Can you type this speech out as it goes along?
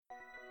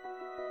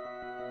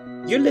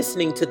You're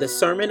listening to the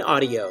sermon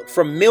audio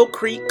from Mill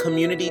Creek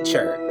Community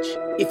Church.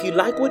 If you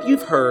like what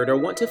you've heard or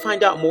want to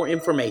find out more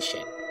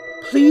information,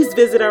 please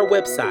visit our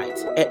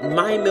website at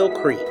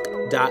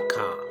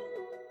mymillcreek.com.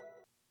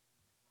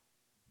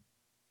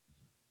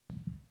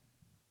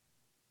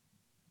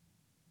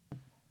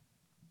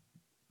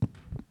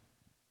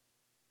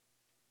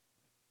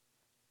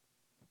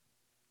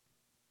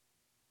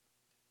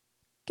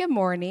 Good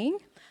morning.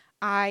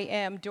 I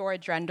am Dora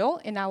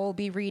Drendel, and I will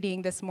be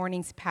reading this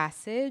morning's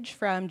passage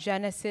from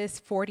Genesis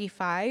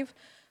 45,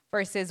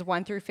 verses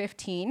 1 through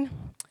 15.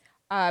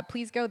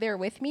 Please go there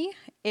with me.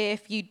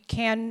 If you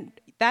can,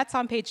 that's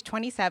on page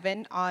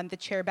 27 on the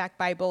chairback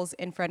Bibles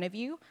in front of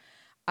you.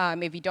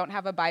 If you don't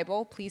have a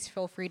Bible, please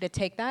feel free to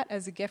take that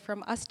as a gift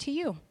from us to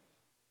you.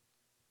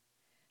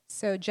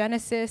 So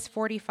Genesis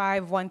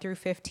 45, 1 through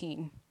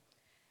 15.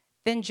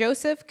 Then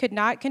Joseph could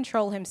not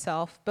control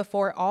himself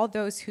before all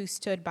those who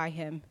stood by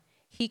him.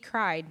 He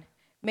cried,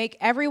 "Make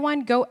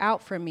everyone go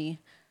out from me."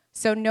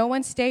 So no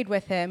one stayed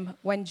with him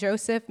when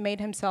Joseph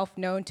made himself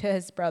known to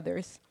his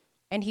brothers.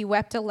 And he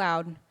wept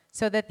aloud,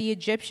 so that the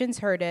Egyptians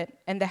heard it,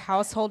 and the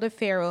household of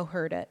Pharaoh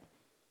heard it.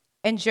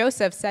 And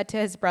Joseph said to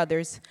his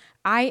brothers,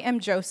 "I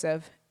am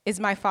Joseph. Is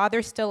my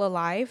father still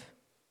alive?"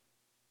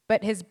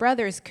 But his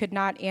brothers could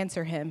not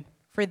answer him,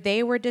 for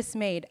they were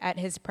dismayed at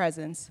his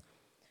presence.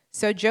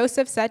 So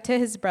Joseph said to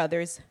his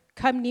brothers,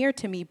 "Come near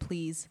to me,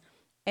 please."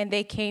 And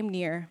they came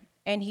near.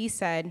 And he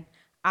said,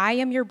 "I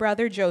am your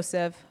brother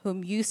Joseph,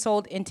 whom you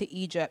sold into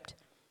Egypt.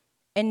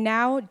 And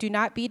now do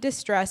not be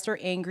distressed or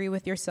angry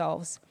with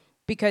yourselves,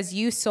 because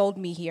you sold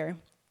me here.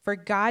 For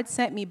God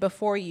sent me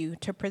before you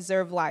to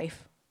preserve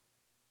life.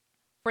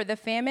 For the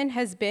famine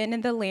has been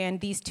in the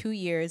land these 2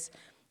 years,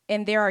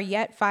 and there are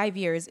yet 5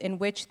 years in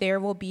which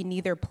there will be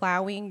neither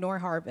plowing nor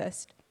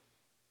harvest.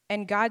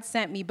 And God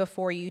sent me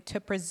before you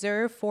to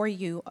preserve for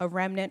you a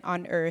remnant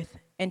on earth,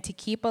 and to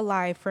keep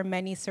alive for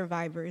many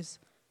survivors.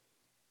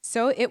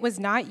 So it was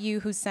not you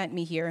who sent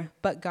me here,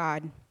 but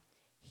God.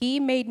 He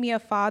made me a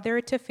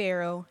father to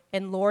Pharaoh,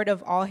 and lord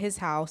of all his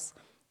house,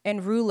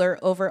 and ruler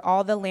over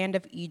all the land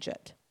of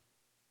Egypt.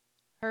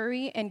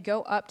 Hurry and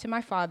go up to my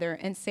father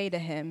and say to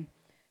him,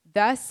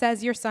 'Thus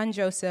says your son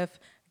Joseph,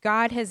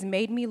 God has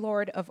made me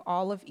lord of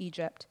all of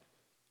Egypt.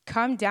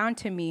 Come down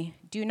to me,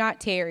 do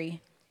not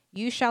tarry.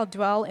 You shall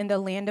dwell in the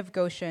land of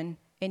Goshen,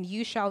 and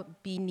you shall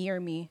be near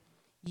me,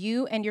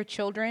 you and your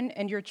children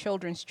and your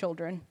children's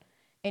children,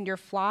 and your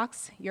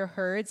flocks, your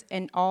herds,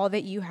 and all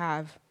that you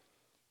have.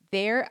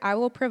 There I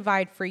will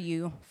provide for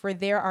you, for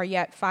there are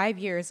yet 5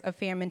 years of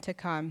famine to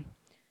come,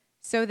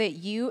 so that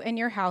you and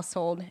your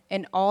household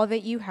and all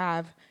that you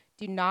have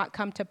do not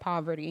come to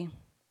poverty.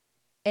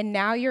 And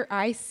now your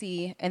eyes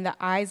see, and the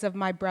eyes of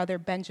my brother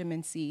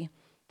Benjamin see,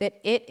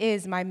 that it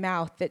is my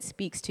mouth that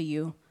speaks to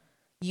you.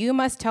 You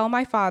must tell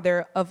my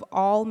father of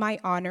all my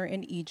honor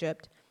in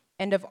Egypt,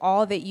 and of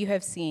all that you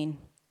have seen.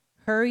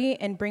 Hurry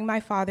and bring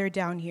my father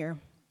down here.'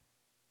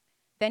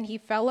 Then he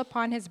fell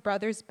upon his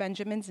brother's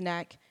Benjamin's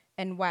neck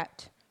and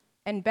wept,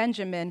 and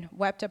Benjamin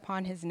wept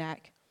upon his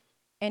neck.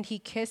 And he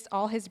kissed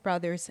all his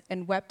brothers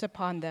and wept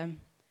upon them.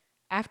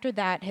 After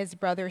that, his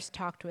brothers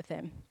talked with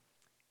him.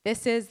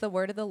 This is the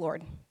word of the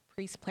Lord.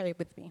 Please pray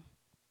with me.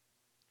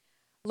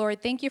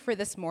 Lord, thank you for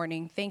this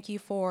morning. Thank you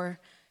for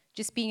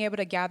just being able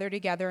to gather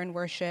together and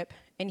worship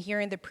and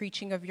hearing the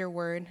preaching of your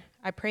word.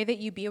 I pray that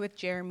you be with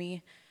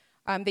Jeremy,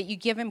 that you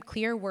give him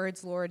clear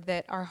words, Lord,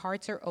 that our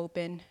hearts are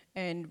open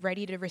and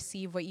ready to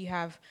receive what you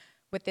have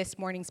with this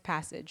morning's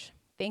passage.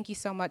 Thank you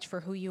so much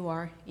for who you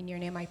are. In your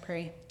name I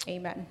pray.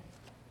 Amen.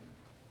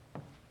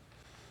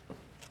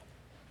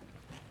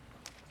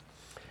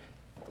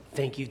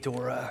 Thank you,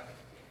 Dora.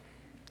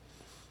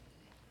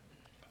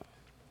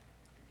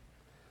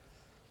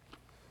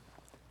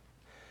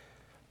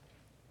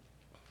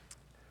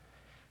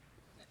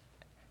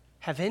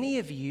 Have any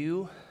of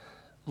you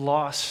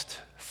lost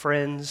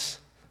friends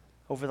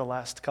over the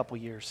last couple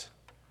years?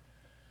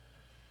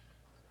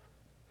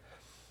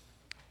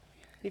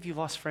 Any of you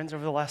lost friends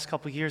over the last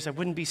couple years? I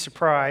wouldn't be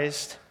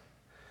surprised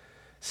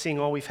seeing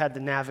all we've had to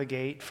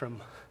navigate,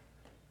 from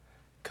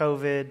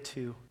COVID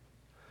to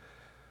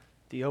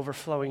the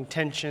overflowing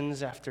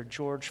tensions after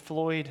George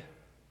Floyd,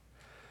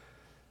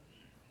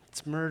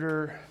 its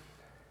murder.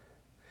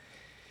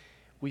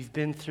 We've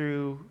been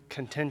through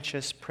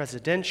contentious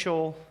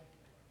presidential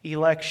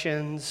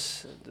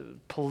elections. The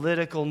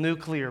political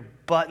nuclear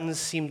buttons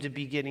seem to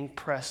be getting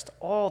pressed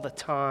all the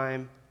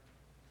time.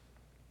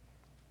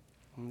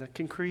 And that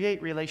can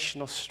create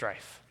relational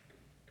strife.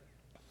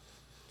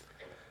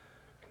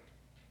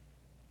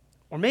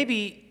 Or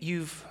maybe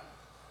you've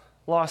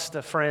lost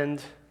a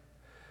friend,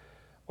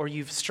 or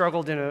you've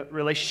struggled in a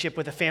relationship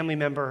with a family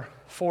member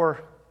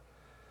for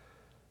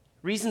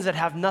reasons that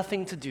have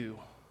nothing to do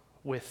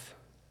with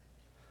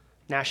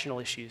national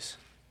issues.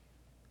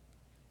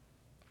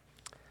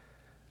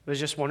 I was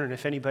just wondering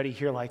if anybody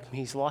here like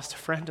me's lost a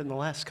friend in the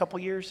last couple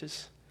years.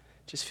 It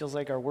just feels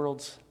like our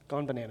world's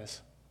gone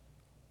bananas.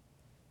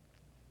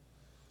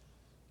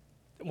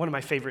 One of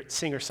my favorite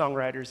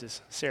singer-songwriters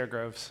is Sarah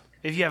Groves.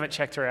 If you haven't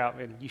checked her out,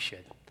 man, you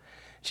should.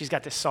 She's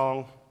got this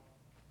song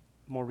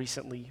more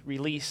recently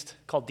released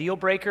called Deal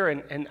Breaker,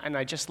 and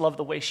I just love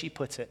the way she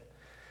puts it.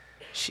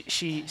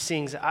 She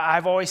sings,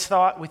 I've always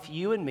thought with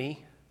you and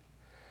me,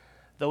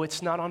 though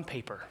it's not on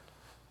paper,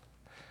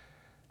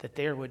 that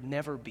there would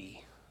never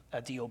be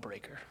a deal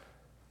breaker.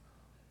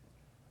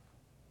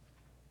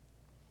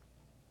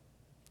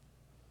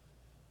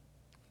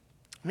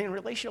 I mean,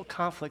 relational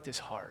conflict is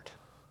hard.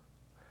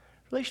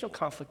 Relational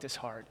conflict is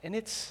hard, and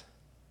it's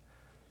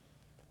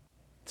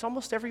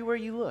almost everywhere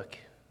you look,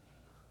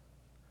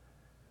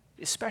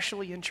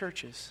 especially in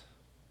churches.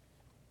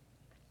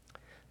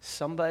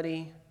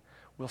 Somebody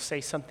will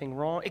say something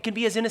wrong. It can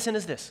be as innocent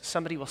as this.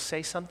 Somebody will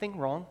say something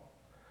wrong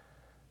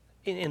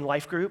in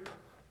life group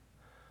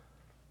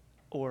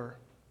or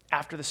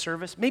after the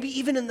service, maybe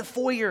even in the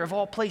foyer of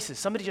all places.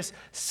 Somebody just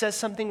says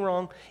something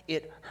wrong.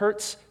 It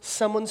hurts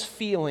someone's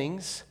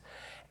feelings,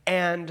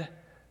 and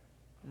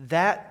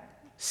that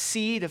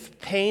seed of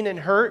pain and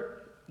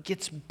hurt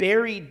gets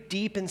buried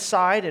deep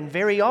inside, and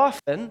very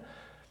often,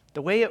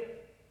 the way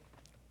it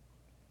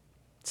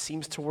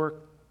seems to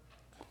work,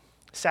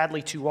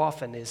 sadly too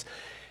often, is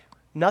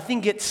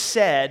nothing gets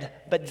said,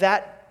 but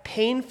that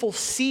painful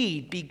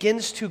seed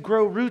begins to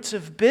grow roots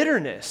of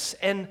bitterness,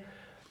 and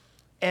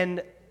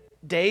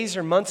days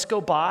or months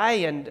go by,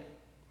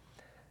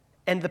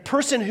 and the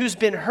person who's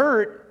been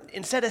hurt,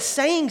 instead of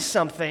saying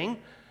something,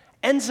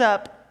 ends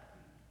up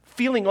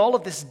feeling all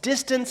of this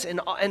distance and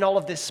all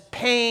of this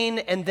pain,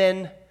 and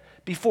then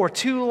before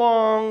too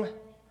long,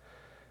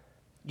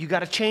 you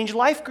got to change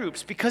life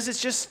groups because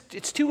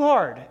it's too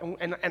hard,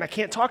 and I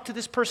can't talk to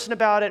this person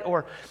about it,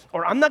 or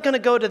I'm not going to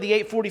go to the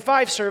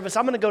 8:45 service,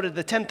 I'm going to go to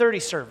the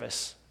 10:30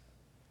 service.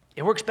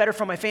 It works better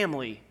for my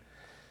family.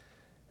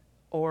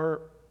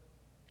 Or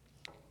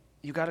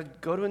you got to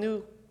go to a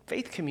new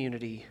faith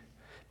community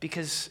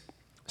because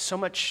so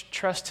much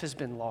trust has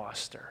been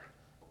lost, or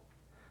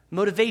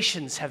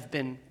motivations have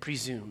been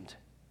presumed.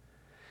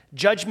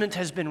 Judgment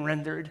has been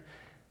rendered,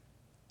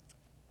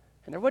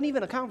 and there wasn't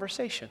even a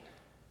conversation.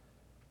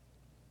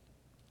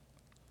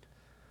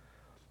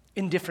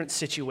 In different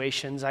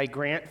situations, I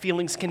grant,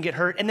 feelings can get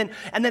hurt, and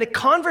then a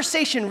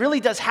conversation really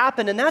does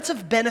happen, and that's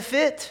of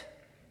benefit.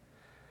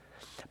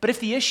 But if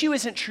the issue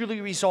isn't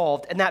truly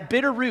resolved and that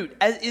bitter root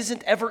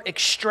isn't ever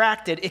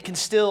extracted, it can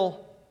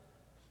still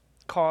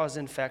cause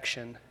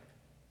infection.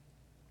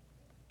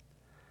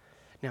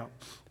 Now,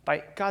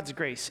 by God's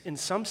grace, in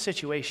some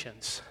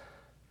situations,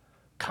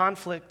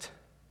 conflict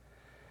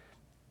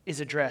is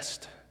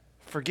addressed,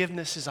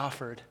 forgiveness is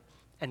offered,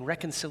 and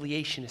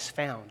reconciliation is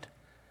found.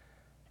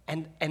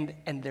 And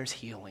there's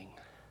healing.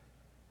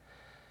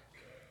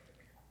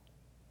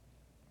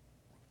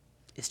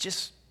 It's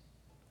just,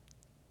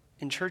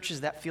 in churches,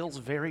 that feels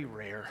very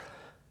rare.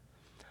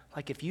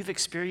 Like if you've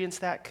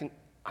experienced that,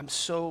 I'm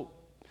so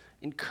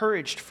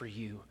encouraged for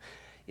you.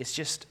 It's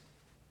just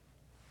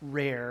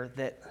rare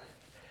that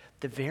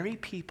the very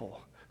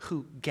people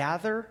who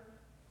gather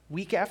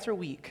week after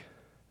week,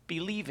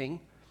 believing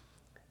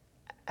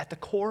at the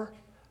core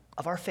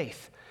of our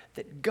faith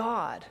that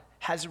God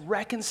has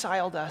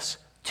reconciled us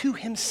to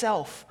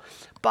himself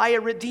by a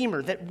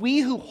Redeemer, that we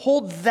who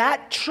hold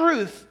that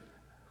truth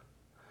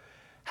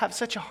have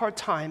such a hard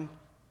time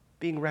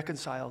being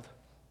reconciled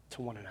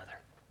to one another.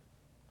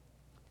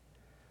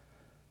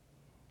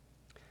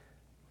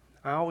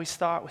 I always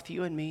thought with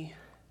you and me,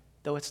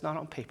 though it's not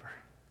on paper,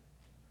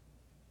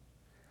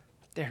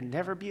 there'd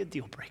never be a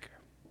deal breaker.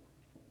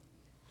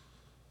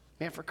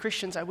 Man, for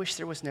Christians, I wish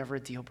there was never a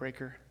deal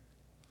breaker.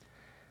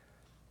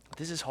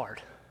 This is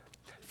hard.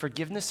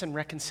 Forgiveness and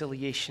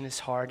reconciliation is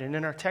hard. And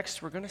in our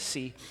text, we're going to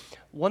see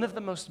one of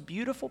the most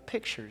beautiful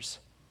pictures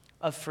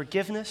of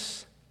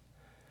forgiveness,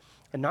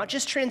 and not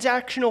just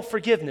transactional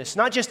forgiveness,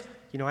 not just,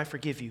 I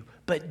forgive you,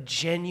 but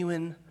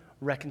genuine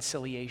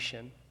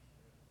reconciliation.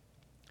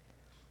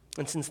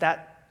 And since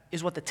that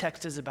is what the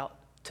text is about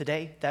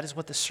today, that is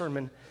what the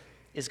sermon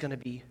is going to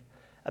be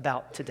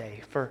about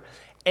today. For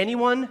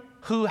anyone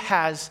who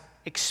has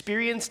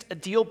experienced a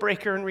deal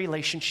breaker in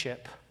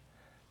relationship,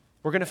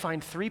 we're going to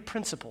find 3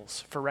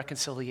 principles for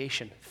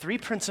reconciliation. 3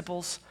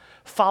 principles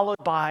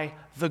followed by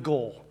the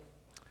goal.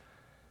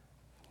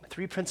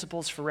 3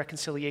 principles for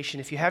reconciliation.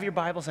 If you have your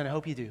Bibles, and I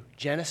hope you do,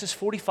 Genesis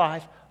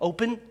 45,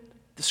 open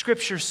the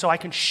scriptures so I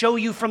can show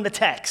you from the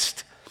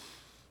text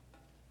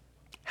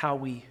how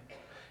we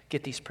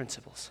get these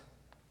principles.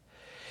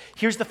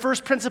 Here's the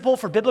first principle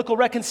for biblical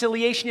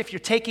reconciliation. If you're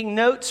taking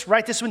notes,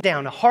 write this one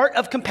down. A heart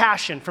of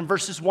compassion from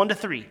verses 1 to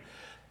 3.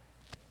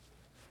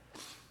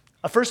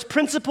 A first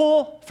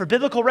principle for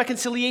biblical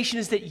reconciliation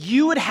is that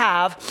you would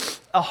have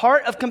a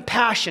heart of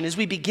compassion. As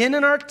we begin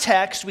in our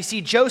text, we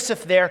see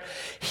Joseph there.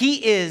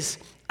 He is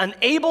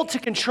unable to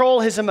control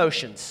his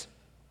emotions.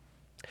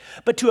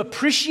 But to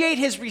appreciate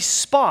his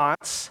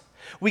response,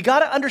 we got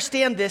to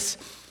understand this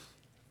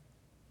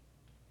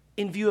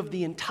in view of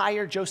the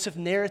entire Joseph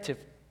narrative.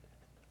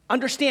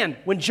 Understand,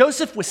 when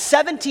Joseph was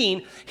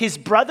 17, his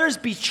brothers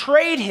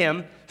betrayed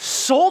him,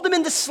 sold him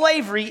into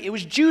slavery. It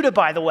was Judah,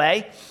 by the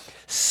way.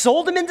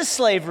 Sold him into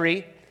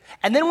slavery,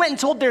 and then went and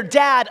told their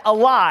dad a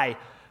lie.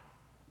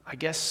 I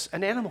guess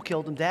an animal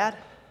killed him, Dad.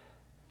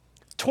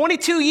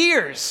 22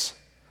 years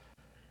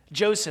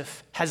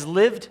Joseph has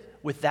lived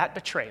with that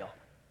betrayal.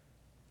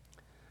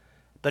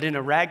 But in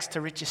a rags to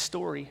riches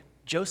story,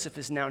 Joseph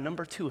is now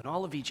number 2 in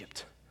all of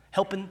Egypt,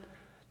 helping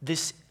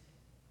this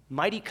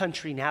mighty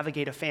country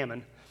navigate a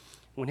famine.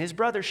 When his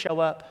brothers show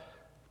up,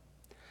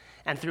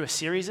 and through a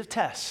series of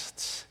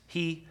tests,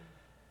 he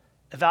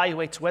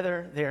evaluates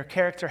whether their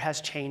character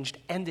has changed,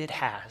 and it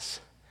has.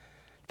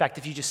 In fact,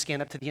 if you just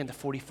scan up to the end of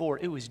 44,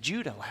 it was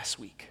Judah last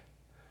week.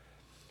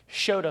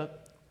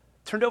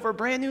 Turned over a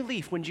brand new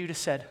leaf when Judah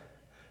said,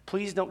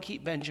 "Please don't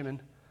keep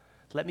Benjamin.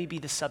 Let me be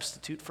the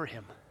substitute for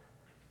him."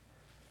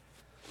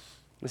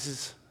 This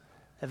is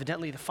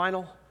evidently the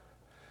final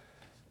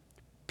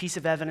piece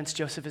of evidence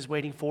Joseph is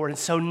waiting for. And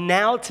so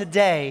now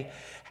today,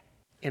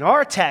 in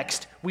our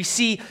text, we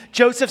see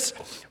Joseph's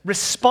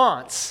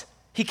response.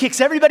 He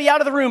kicks everybody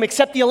out of the room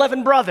except the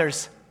 11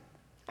 brothers.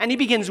 And he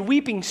begins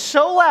weeping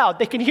so loud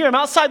they can hear him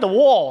outside the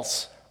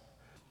walls.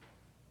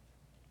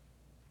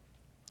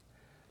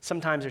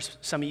 Sometimes there's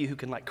some of you who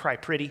can cry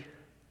pretty.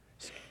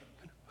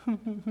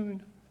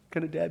 Kind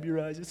of dab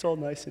your eyes. It's all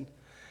nice. And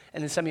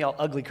then some of y'all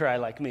ugly cry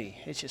like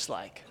me. It's just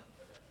like.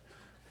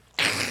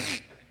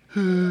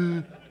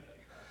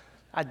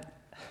 I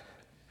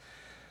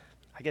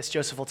guess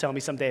Joseph will tell me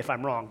someday if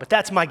I'm wrong, but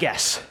that's my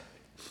guess.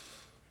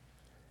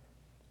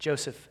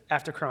 Joseph,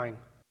 after crying,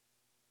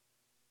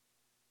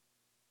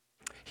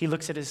 he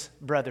looks at his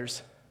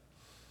brothers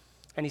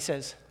and he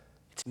says,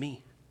 "It's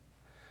me."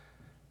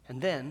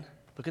 And then,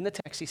 look in the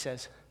text, he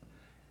says,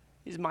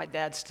 "Is my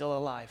dad still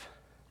alive?"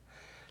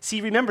 See,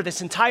 remember,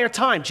 this entire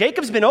time,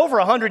 Jacob's been over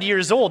 100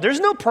 years old. There's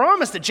no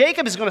promise that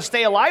Jacob is going to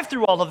stay alive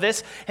through all of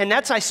this, and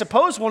that's, I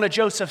suppose, one of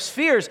Joseph's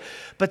fears.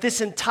 But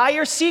this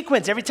entire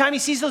sequence, every time he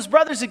sees those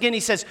brothers again, he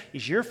says,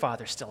 "Is your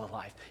father still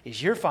alive?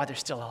 Is your father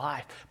still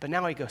alive?" But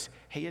now he goes,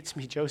 "Hey, it's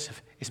me,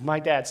 Joseph. Is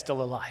my dad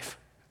still alive?"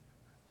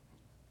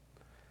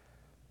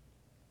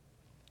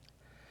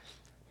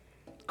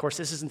 Of course,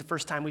 this isn't the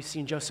first time we've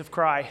seen Joseph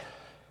cry.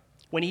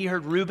 When he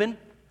heard Reuben,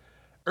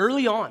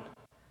 early on,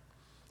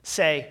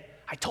 say,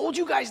 "I told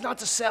you guys not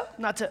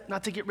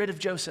to get rid of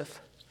Joseph."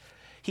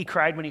 He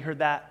cried when he heard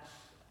that.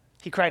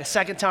 He cried a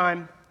second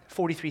time,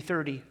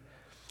 43:30.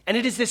 And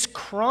it is this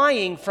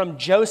crying from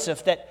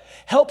Joseph that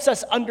helps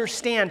us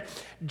understand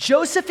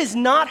Joseph is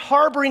not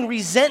harboring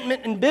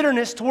resentment and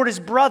bitterness toward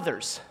his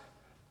brothers.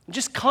 I'm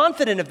just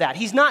confident of that.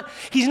 He's not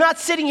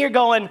sitting here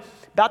going,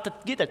 "About to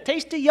get a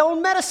taste of your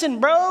own medicine,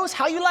 bros.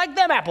 How you like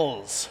them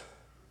apples?"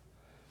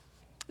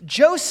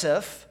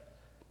 Joseph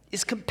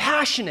is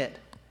compassionate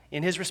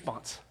in his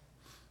response.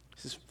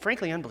 This is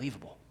frankly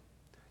unbelievable.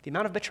 The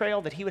amount of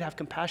betrayal that he would have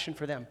compassion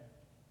for them.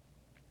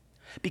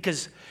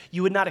 Because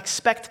you would not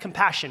expect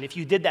compassion if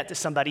you did that to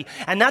somebody.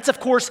 And that's, of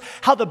course,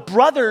 how the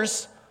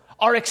brothers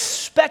are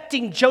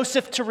expecting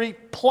Joseph to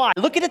reply.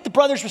 Look at the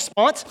brothers'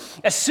 response.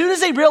 As soon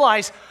as they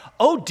realize,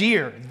 "Oh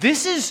dear,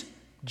 this is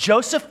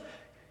Joseph,"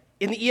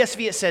 in the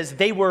ESV it says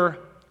they were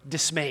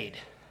dismayed.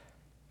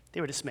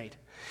 They were dismayed.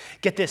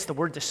 Get this, the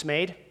word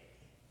dismayed,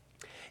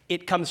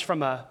 it comes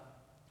from the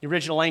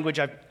original language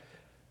I've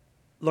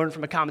learned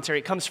from a commentary.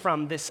 It comes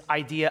from this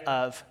idea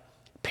of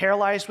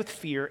paralyzed with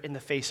fear in the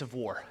face of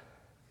war.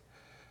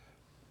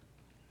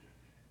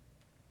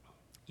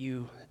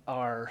 You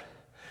are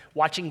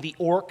watching the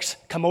orcs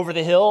come over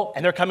the hill,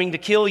 and they're coming to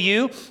kill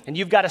you, and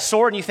you've got a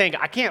sword, and you think,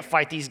 "I can't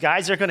fight these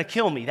guys. They're going to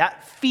kill me."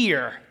 That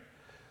fear,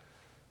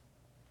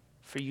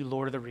 for you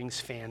Lord of the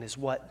Rings fan, is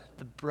what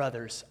the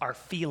brothers are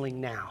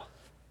feeling now.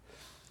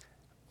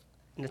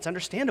 And it's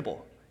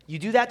understandable. You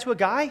do that to a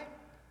guy,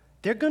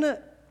 they're going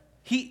to...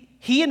 He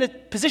in a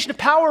position of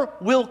power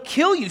will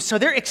kill you, so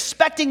they're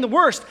expecting the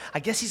worst. I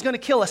guess he's going to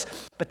kill us,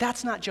 but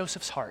that's not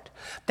Joseph's heart.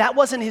 That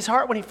wasn't his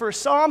heart when he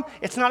first saw him.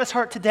 It's not his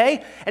heart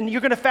today, and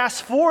you're going to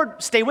fast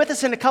forward, stay with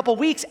us in a couple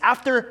weeks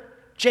after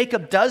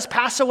Jacob does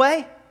pass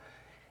away.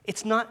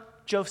 It's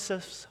not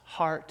Joseph's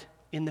heart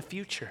in the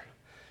future.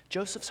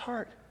 Joseph's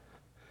heart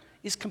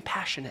is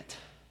compassionate.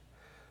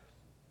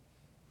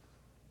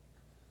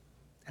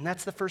 And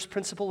that's the first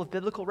principle of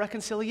biblical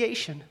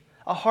reconciliation,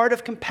 a heart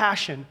of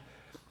compassion.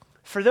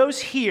 For those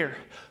here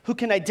who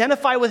can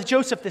identify with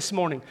Joseph this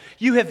morning,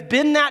 you have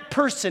been that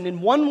person in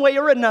one way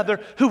or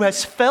another who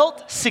has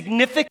felt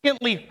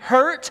significantly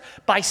hurt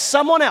by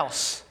someone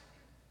else.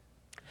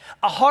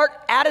 A heart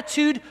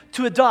attitude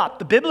to adopt.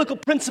 The biblical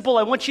principle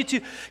I want you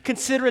to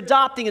consider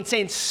adopting and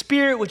saying,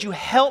 "Spirit, would you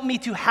help me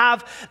to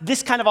have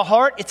this kind of a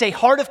heart?" It's a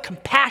heart of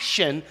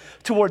compassion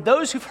toward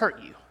those who've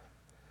hurt you.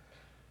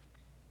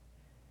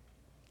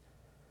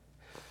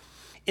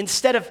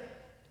 Instead of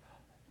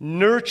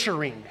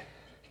nurturing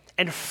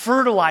and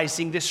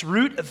fertilizing this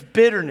root of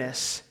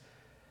bitterness,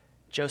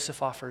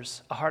 Joseph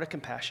offers a heart of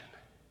compassion,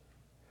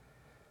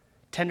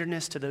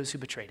 tenderness to those who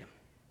betrayed him.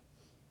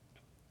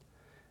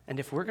 And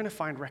if we're going to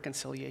find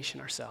reconciliation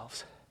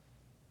ourselves,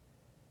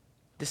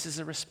 this is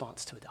a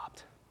response to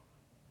adopt.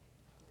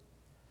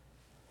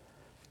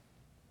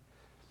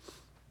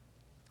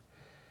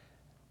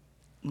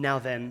 Now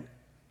then,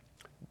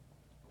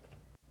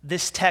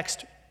 this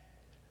text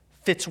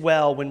fits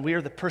well when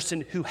we're the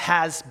person who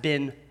has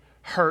been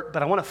hurt.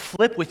 But I want to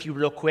flip with you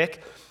real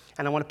quick,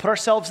 and I want to put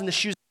ourselves in the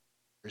shoes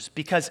of others,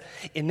 because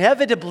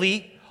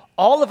inevitably,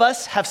 all of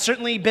us have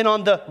certainly been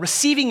on the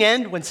receiving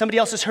end when somebody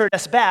else has hurt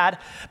us bad,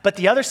 but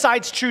the other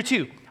side's true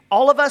too.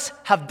 All of us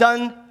have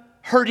done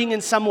hurting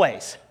in some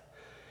ways.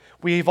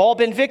 We've all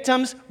been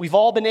victims, we've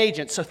all been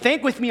agents. So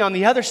think with me on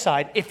the other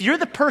side. If you're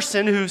the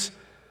person who's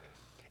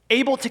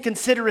able to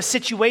consider a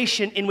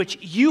situation in which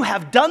you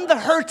have done the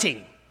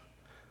hurting,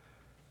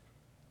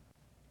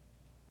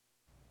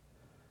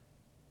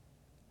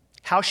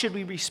 how should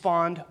we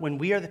respond when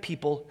we are the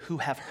people who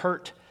have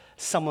hurt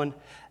someone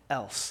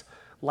else?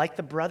 Like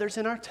the brothers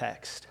in our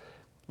text,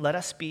 let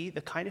us be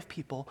the kind of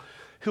people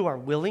who are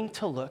willing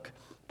to look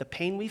the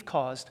pain we've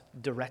caused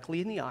directly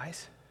in the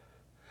eyes,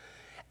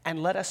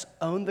 and let us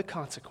own the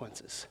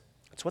consequences.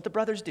 That's what the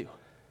brothers do.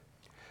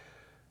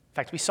 In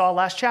fact, we saw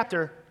last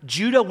chapter,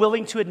 Judah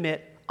willing to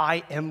admit,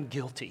 I am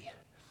guilty.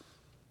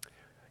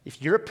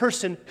 If you're a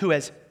person who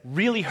has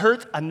really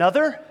hurt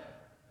another,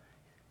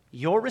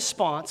 your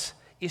response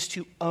is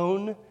to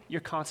own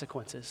your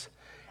consequences.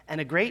 And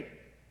a great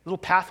little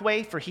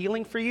pathway for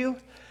healing for you,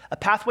 a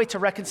pathway to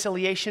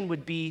reconciliation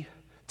would be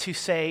to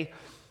say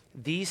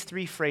these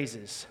 3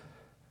 phrases.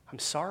 I'm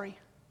sorry.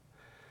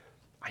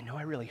 I know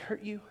I really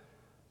hurt you.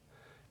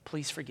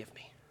 Please forgive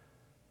me.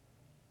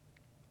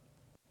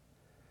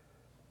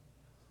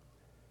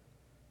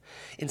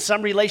 In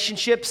some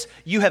relationships,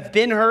 you have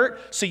been hurt,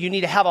 so you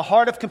need to have a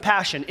heart of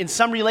compassion. In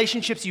some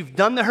relationships, you've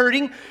done the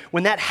hurting.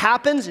 When that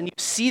happens and you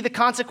see the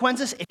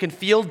consequences, it can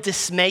feel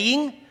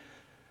dismaying.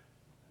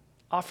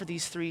 Offer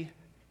these 3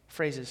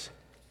 phrases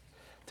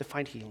to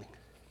find healing.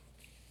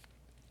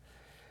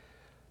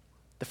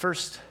 The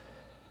first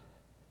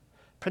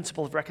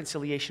principle of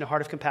reconciliation, a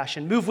heart of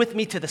compassion. Move with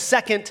me to the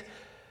second,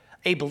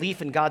 a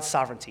belief in God's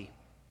sovereignty.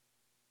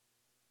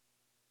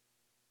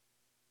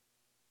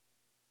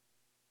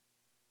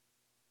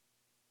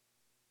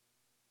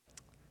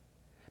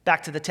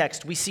 Back to the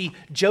text, we see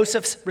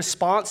Joseph's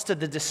response to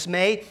the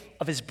dismay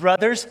of his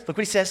brothers. Look what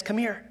he says, come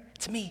here,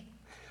 it's me.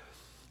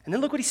 And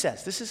then look what he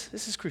says, this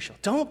is crucial.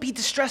 Don't be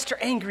distressed or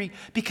angry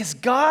because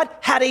God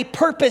had a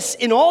purpose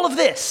in all of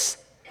this.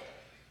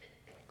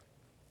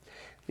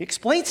 He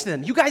explains to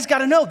them, you guys got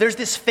to know there's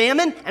this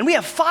famine and we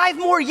have 5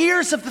 more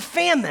years of the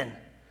famine.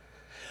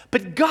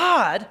 But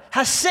God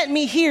has sent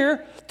me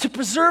here to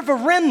preserve a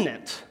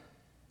remnant.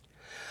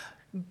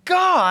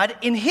 God,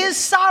 in his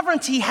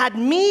sovereignty, had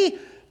me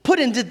put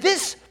into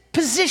this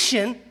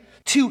position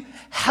to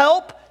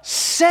help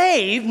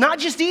save not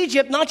just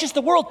Egypt, not just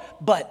the world,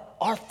 but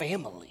our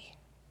family.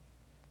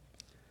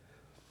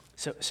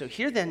 So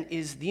here then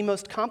is the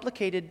most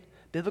complicated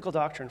biblical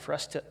doctrine for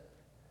us to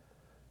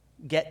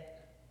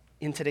get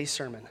in today's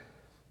sermon.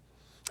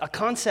 A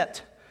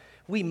concept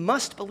we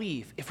must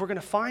believe if we're going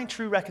to find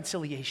true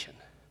reconciliation.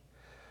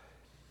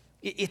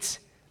 It's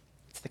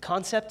the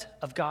concept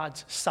of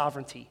God's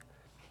sovereignty.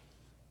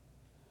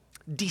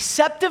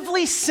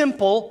 Deceptively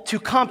simple to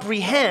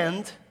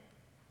comprehend,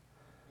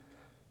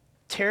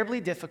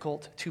 terribly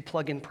difficult to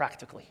plug in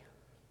practically.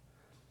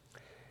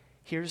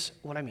 Here's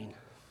what I mean.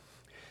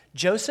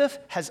 Joseph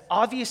has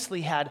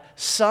obviously had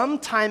some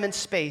time and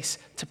space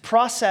to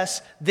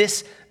process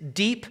this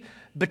deep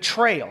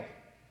betrayal.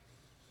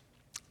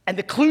 And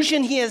the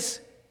conclusion he has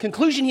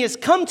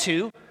come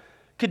to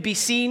could be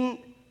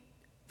seen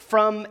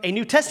from a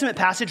New Testament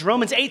passage,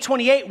 Romans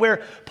 8:28,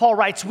 where Paul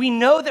writes, we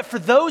know that for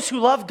those who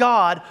love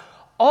God,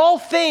 all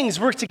things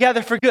work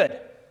together for good.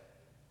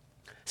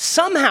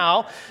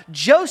 Somehow,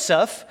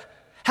 Joseph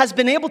has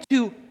been able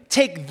to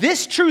take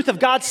this truth of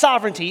God's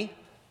sovereignty,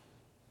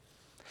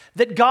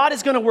 that God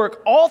is going to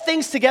work all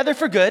things together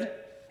for good,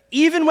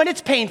 even when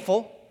it's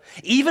painful,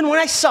 even when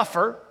I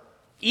suffer,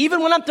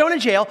 even when I'm thrown in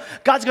jail,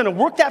 God's going to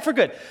work that for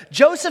good.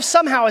 Joseph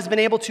somehow has been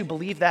able to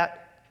believe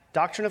that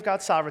doctrine of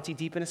God's sovereignty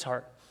deep in his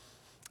heart.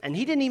 And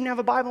he didn't even have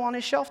a Bible on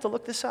his shelf to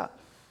look this up.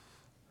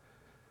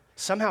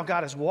 Somehow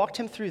God has walked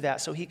him through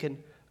that so he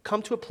can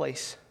come to a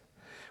place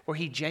where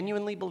he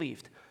genuinely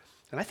believed.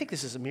 And I think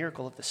this is a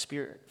miracle of the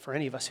Spirit for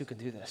any of us who can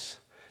do this,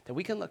 that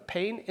we can look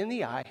pain in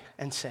the eye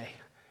and say,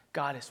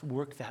 God has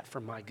worked that for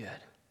my good.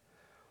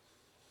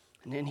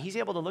 And then he's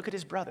able to look at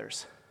his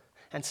brothers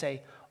and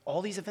say,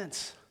 all these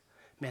events,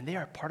 man, they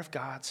are part of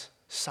God's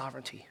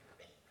sovereignty.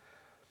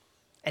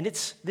 And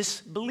it's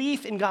this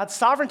belief in God's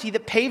sovereignty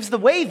that paves the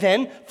way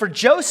then for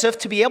Joseph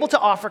to be able to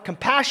offer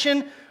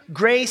compassion,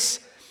 grace,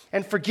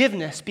 and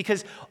forgiveness,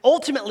 because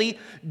ultimately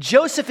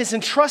Joseph is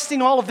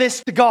entrusting all of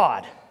this to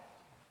God.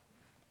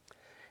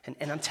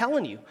 And I'm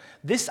telling you,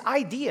 this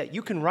idea,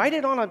 you can write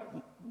it on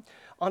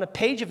a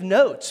page of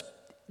notes,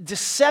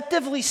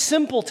 deceptively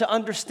simple to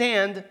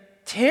understand,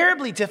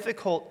 terribly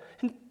difficult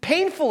and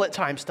painful at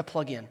times to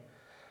plug in.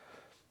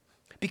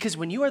 Because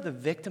when you are the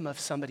victim of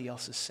somebody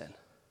else's sin,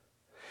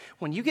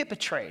 when you get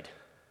betrayed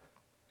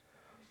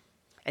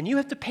and you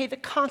have to pay the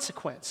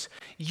consequence,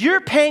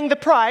 you're paying the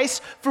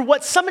price for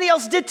what somebody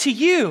else did to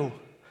you.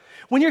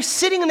 When you're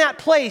sitting in that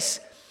place,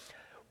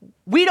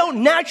 we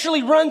don't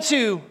naturally run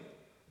to,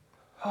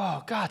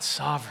 oh, God's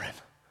sovereign.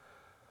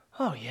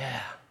 Oh,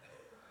 yeah.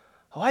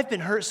 Oh, I've been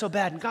hurt so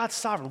bad, and God's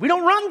sovereign. We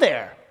don't run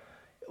there.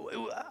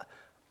 Well,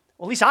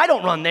 at least I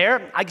don't run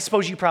there. I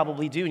suppose you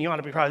probably do, and you ought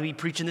to probably be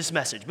preaching this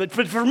message. But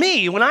for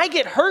me, when I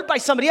get hurt by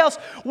somebody else,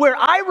 where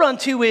I run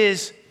to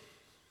is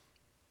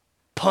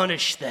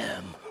punish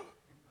them.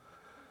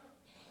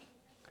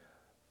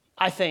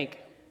 I think,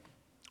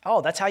 oh,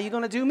 that's how you're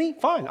going to do me?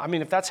 Fine. I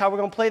mean, if that's how we're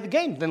going to play the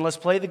game, then let's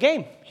play the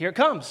game. Here it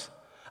comes.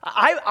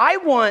 I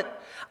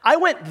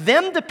want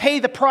them to pay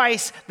the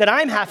price that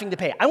I'm having to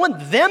pay. I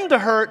want them to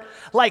hurt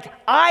like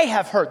I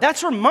have hurt.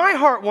 That's where my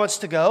heart wants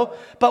to go.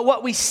 But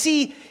what we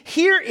see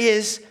here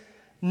is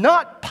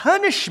not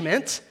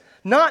punishment,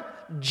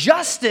 not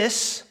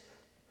justice,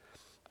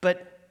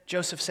 but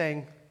Joseph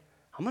saying,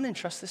 I'm going to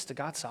entrust this to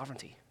God's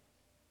sovereignty.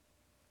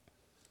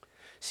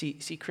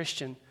 See,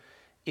 Christian,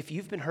 if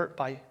you've been hurt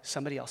by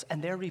somebody else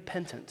and they're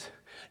repentant,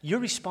 your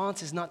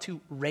response is not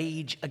to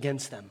rage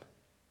against them.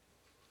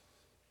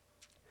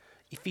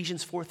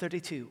 Ephesians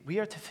 4:32, we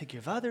are to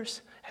forgive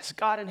others as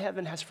God in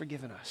heaven has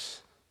forgiven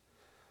us.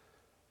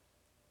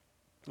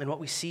 And what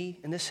we see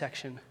in this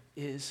section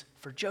is,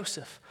 for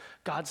Joseph,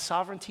 God's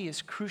sovereignty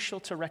is crucial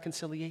to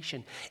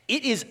reconciliation.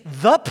 It is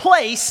the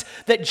place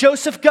that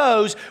Joseph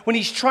goes when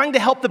he's trying to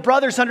help the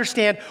brothers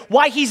understand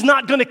why he's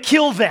not going to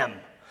kill them.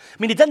 I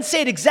mean, it doesn't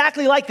say it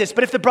exactly like this,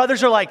 but if the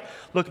brothers are like,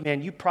 look,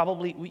 man, you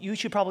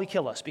should probably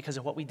kill us because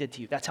of what we did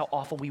to you. That's how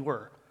awful we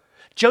were.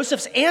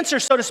 Joseph's answer,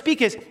 so to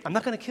speak, is, I'm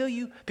not going to kill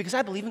you because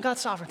I believe in God's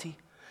sovereignty,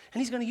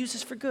 and he's going to use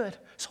this for good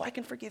so I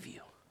can forgive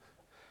you.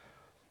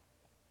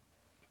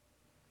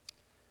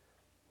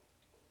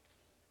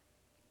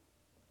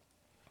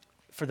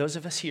 For those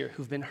of us here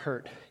who've been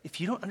hurt, if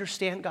you don't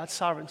understand God's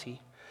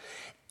sovereignty,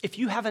 if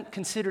you haven't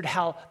considered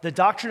how the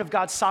doctrine of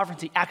God's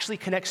sovereignty actually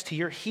connects to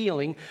your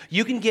healing,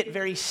 you can get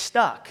very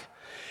stuck.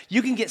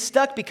 You can get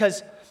stuck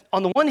because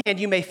on the one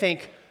hand, you may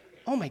think,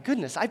 oh my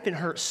goodness, I've been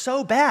hurt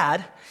so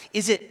bad.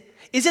 Is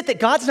it that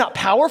God's not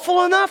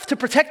powerful enough to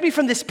protect me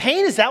from this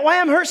pain? Is that why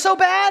I'm hurt so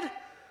bad?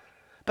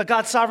 But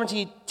God's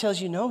sovereignty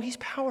tells you, no, he's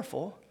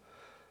powerful.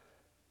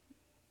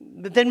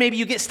 But then maybe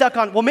you get stuck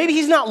on, well, maybe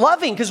he's not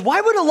loving, because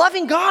why would a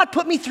loving God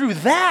put me through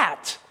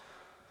that?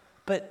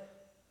 But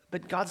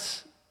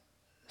God's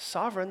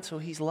sovereign, so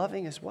he's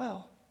loving as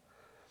well.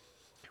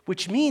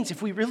 Which means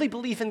if we really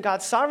believe in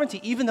God's sovereignty,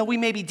 even though we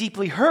may be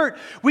deeply hurt,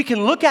 we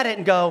can look at it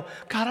and go,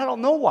 God, I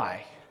don't know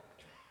why.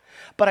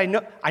 But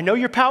I know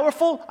you're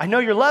powerful, I know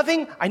you're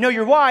loving, I know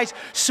you're wise,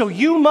 so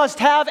you must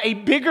have a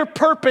bigger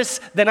purpose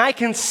than I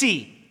can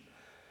see.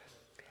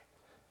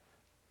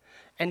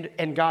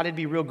 And God, it'd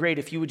be real great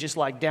if you would just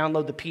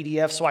download the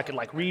PDF so I could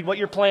read what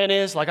your plan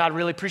is. I'd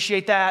really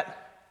appreciate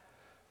that.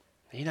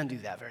 He doesn't do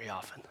that very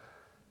often.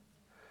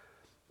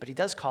 But he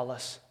does call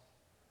us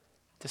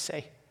to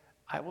say,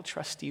 I will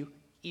trust you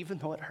even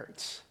though it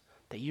hurts,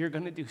 that you're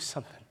going to do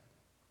something.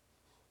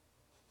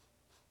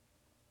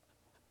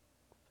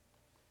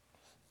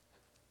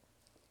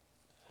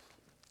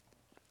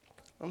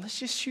 And let's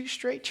just shoot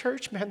straight,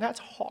 church, man, that's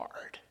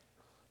hard.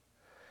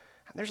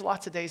 And there's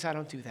lots of days I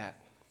don't do that.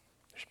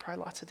 There's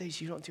probably lots of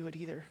days you don't do it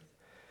either.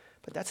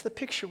 But that's the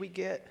picture we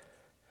get.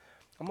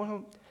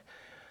 I'm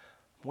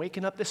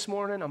waking up this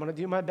morning. I'm going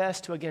to do my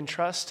best to, again,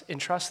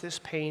 entrust this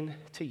pain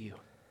to you.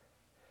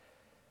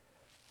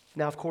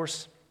 Now, of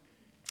course,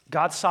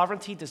 God's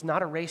sovereignty does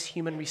not erase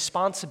human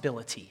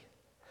responsibility.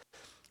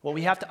 What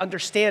we have to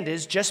understand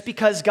is just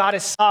because God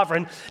is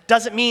sovereign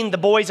doesn't mean the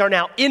boys are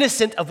now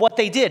innocent of what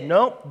they did.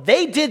 No,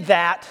 they did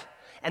that,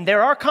 and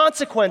there are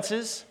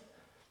consequences,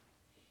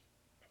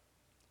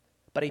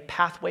 but a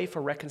pathway for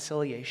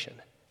reconciliation.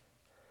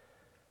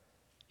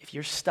 If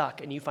you're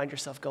stuck and you find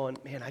yourself going,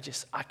 man,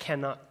 I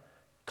cannot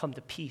come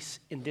to peace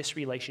in this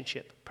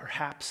relationship,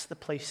 perhaps the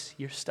place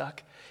you're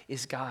stuck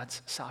is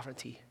God's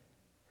sovereignty.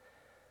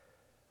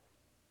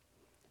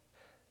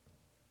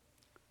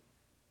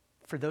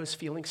 For those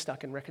feeling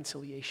stuck in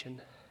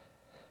reconciliation,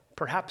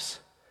 perhaps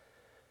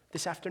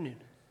this afternoon,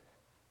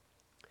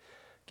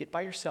 get by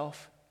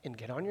yourself and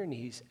get on your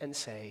knees and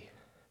say,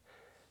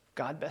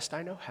 God, best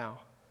I know how,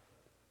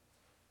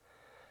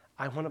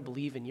 I want to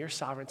believe in your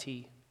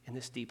sovereignty in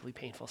this deeply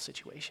painful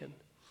situation.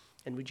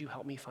 And would you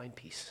help me find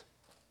peace?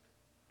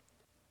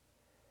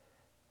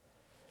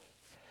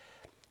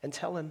 And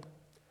tell him,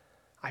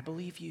 I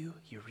believe you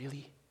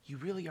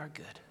really are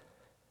good.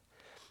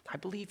 I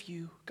believe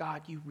you,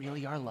 God, you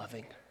really are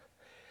loving.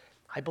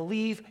 I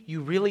believe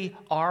you really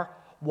are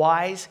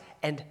wise,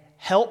 and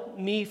help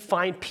me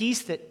find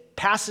peace that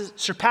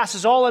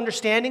surpasses all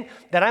understanding,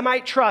 that I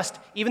might trust,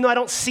 even though I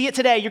don't see it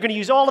today, you're going to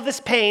use all of this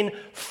pain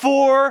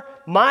for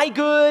my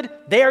good,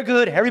 their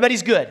good,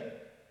 everybody's good.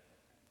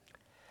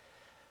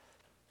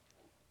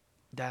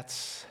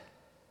 That's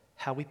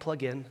how we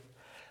plug in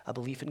a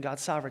belief in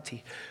God's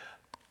sovereignty.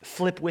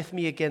 Flip with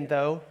me again,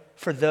 though,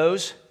 for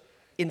those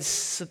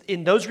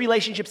in those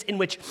relationships in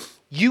which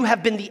you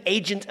have been the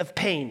agent of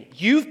pain.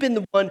 You've been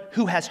the one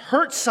who has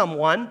hurt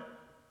someone.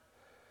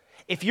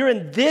 If you're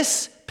in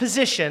this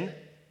position,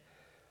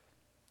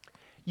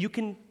 you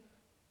can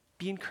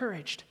be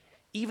encouraged.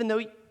 Even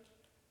though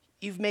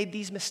you've made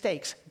these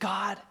mistakes,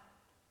 God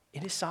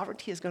in his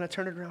sovereignty, is going to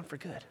turn it around for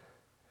good.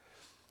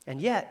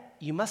 And yet,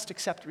 you must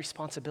accept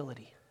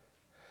responsibility.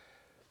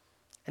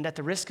 And at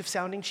the risk of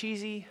sounding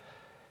cheesy,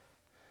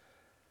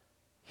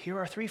 here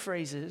are 3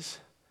 phrases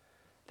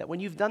that when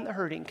you've done the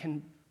hurting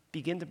can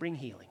begin to bring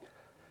healing.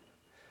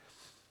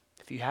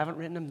 If you haven't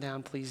written them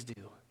down, please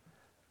do.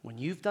 When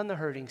you've done the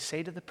hurting,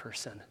 say to the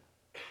person,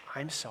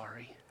 I'm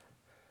sorry.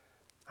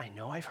 I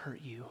know I've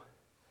hurt you.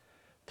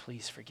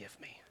 Please forgive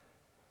me.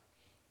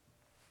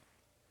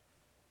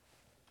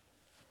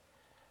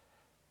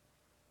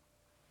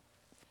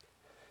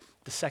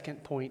 The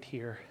second point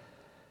here,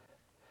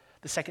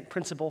 the second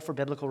principle for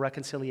biblical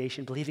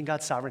reconciliation, believing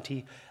God's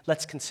sovereignty.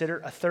 Let's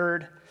consider a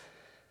third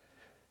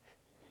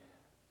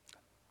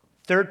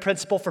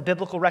principle for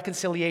biblical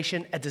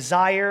reconciliation, a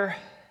desire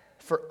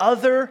for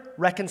other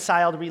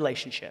reconciled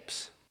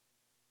relationships.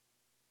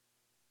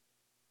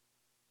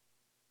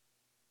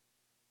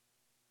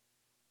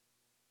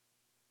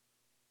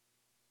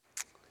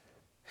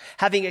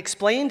 Having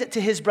explained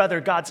to his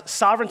brother God's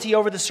sovereignty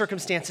over the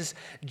circumstances,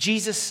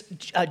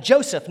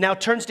 Joseph now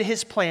turns to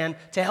his plan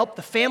to help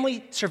the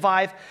family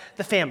survive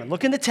the famine.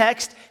 Look in the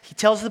text. He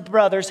tells the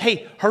brothers,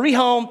 hey, hurry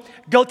home.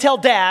 Go tell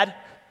dad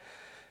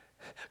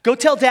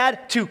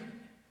to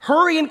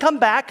hurry and come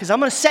back because I'm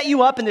going to set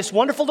you up in this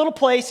wonderful little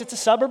place. It's a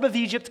suburb of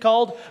Egypt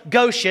called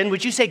Goshen.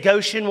 Would you say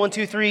Goshen? 1,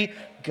 2, 3.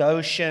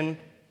 Goshen.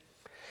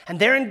 And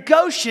there in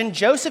Goshen,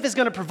 Joseph is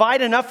going to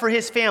provide enough for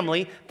his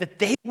family that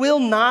they will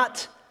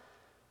not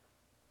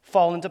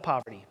fall into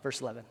poverty.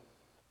 Verse 11.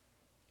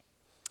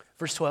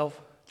 Verse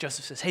 12,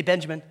 Joseph says, hey,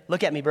 Benjamin,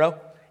 look at me, bro.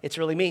 It's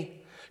really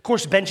me. Of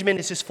course, Benjamin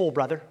is his full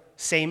brother.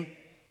 Same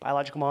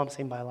biological mom,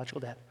 same biological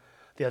dad.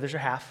 The others are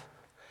half.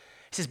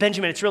 He says,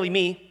 Benjamin, it's really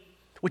me,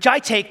 which I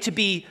take to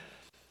be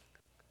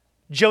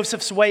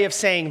Joseph's way of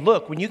saying,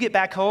 look, when you get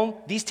back home,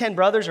 these 10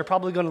 brothers are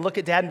probably going to look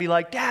at dad and be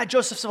like, Dad,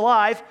 Joseph's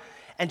alive.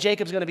 And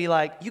Jacob's going to be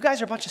like, you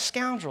guys are a bunch of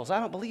scoundrels.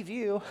 I don't believe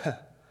you.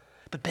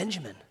 But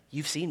Benjamin,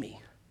 you've seen me.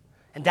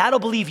 And Dad will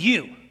believe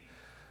you.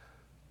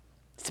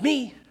 It's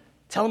me.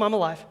 Tell him I'm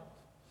alive.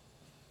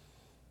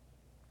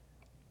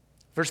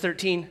 Verse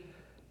 13.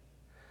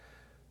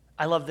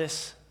 I love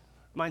this.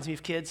 Reminds me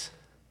of kids.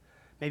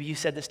 Maybe you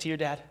said this to your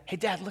dad. Hey,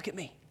 Dad, look at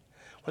me.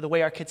 Or the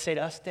way our kids say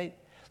to us,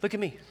 look at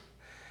me.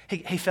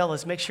 Hey,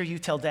 fellas, make sure you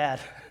tell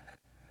Dad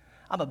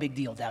I'm a big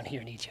deal down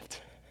here in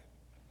Egypt.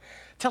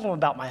 Tell him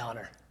about my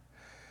honor.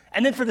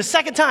 And then for the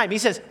second time, he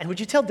says, and would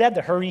you tell Dad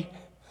to hurry?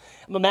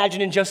 I'm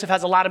imagining Joseph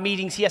has a lot of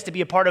meetings he has to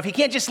be a part of. He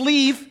can't just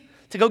leave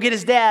to go get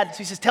his dad. So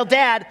he says, tell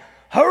Dad,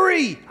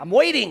 hurry, I'm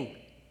waiting.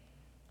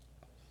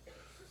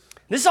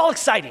 This is all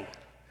exciting.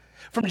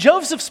 From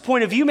Joseph's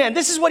point of view, man,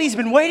 this is what he's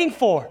been waiting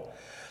for.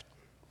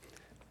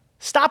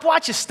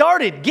 Stopwatch has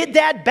started. Get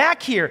Dad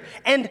back here.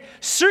 And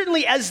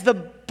certainly as the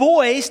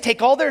boys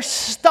take all their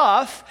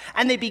stuff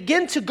and they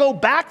begin to go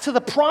back to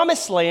the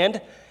promised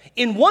land,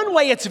 in one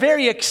way it's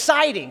very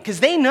exciting because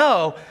they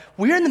know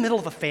we're in the middle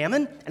of a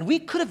famine and we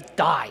could have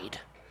died,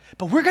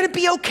 but we're going to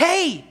be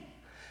okay.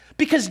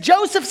 Because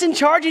Joseph's in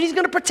charge and he's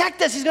going to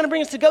protect us. He's going to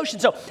bring us to Goshen.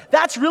 So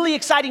that's really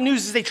exciting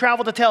news as they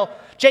travel to tell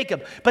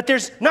Jacob. But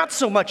there's not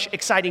so much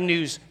exciting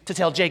news to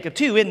tell Jacob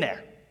too in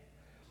there.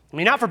 I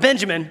mean, not for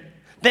Benjamin.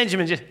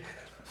 Benjamin just,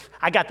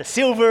 I got the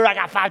silver. I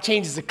got 5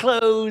 changes of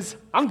clothes.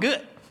 I'm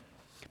good.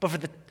 But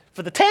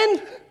for the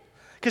 10,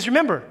 because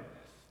remember,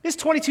 this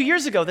 22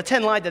 years ago, the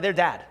 10 lied to their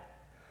dad.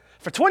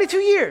 For 22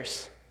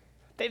 years,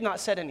 they've not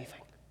said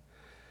anything.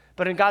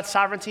 But in God's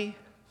sovereignty,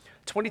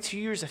 22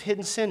 years of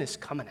hidden sin is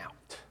coming out.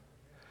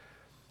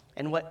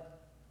 And what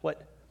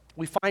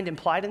we find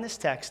implied in this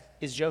text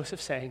is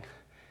Joseph saying,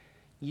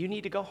 you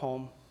need to go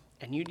home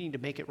and you need to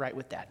make it right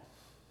with Dad.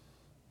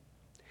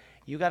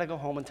 You got to go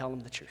home and tell him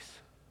the truth.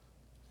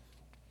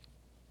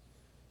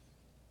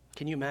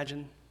 Can you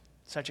imagine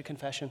such a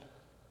confession?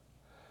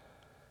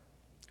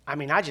 I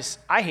mean,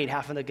 I hate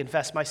having to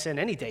confess my sin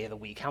any day of the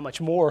week. How much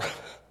more?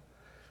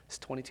 It's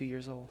 22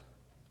 years old.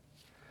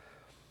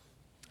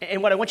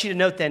 And what I want you to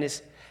note then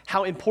is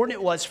how important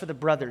it was for the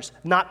brothers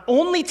not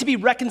only to be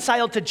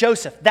reconciled to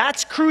Joseph,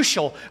 that's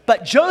crucial,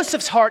 but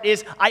Joseph's heart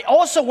is, I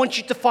also want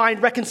you to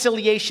find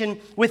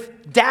reconciliation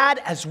with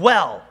Dad as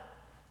well.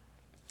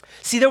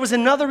 See, there was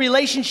another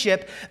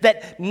relationship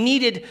that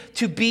needed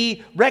to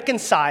be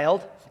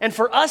reconciled, and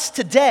for us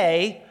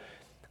today,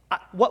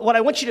 what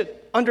I want you to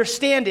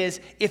understand is,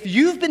 if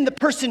you've been the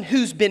person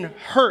who's been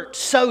hurt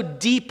so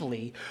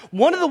deeply,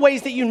 one of the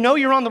ways that you know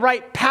you're on the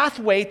right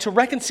pathway to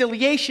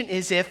reconciliation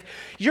is if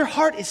your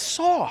heart is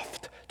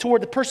soft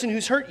toward the person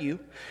who's hurt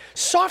you,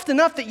 soft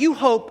enough that you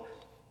hope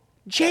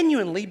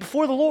genuinely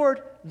before the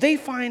Lord they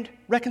find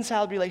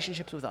reconciled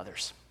relationships with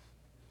others.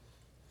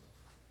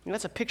 And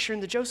that's a picture in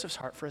the Joseph's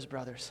heart for his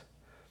brothers.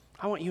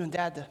 I want you and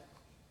Dad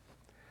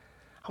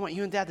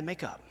to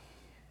make up.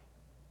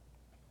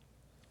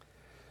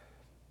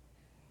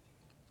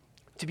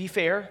 To be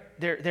fair,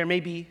 there may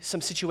be some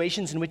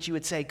situations in which you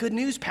would say, good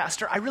news,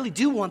 Pastor, I really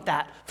do want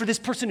that for this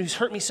person who's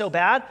hurt me so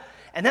bad.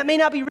 And that may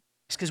not be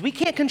because we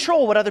can't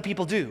control what other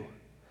people do.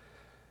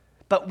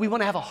 But we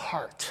want to have a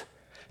heart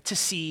to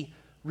see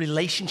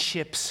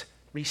relationships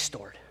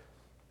restored.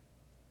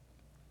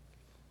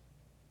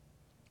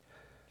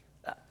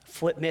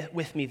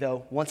 with me,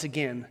 though, once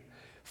again,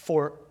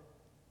 for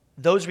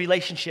those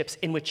relationships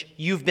in which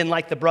you've been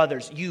like the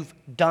brothers, you've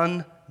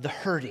done the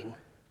hurting.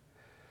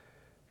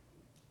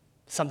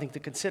 Something to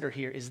consider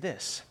here is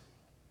this.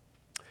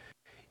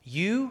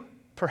 You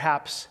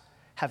perhaps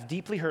have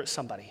deeply hurt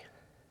somebody,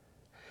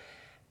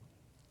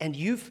 and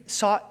you've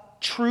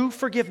sought true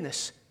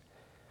forgiveness.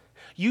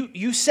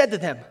 You said to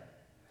them,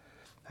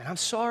 and I'm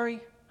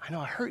sorry, I know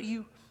I hurt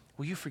you,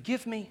 will you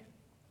forgive me?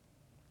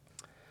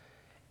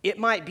 It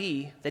might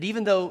be that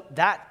even though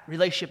that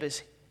relationship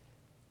is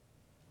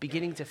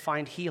beginning to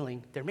find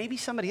healing, there may be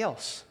somebody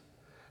else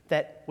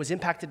that was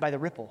impacted by the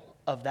ripple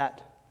of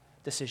that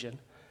decision.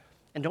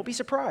 And don't be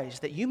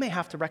surprised that you may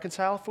have to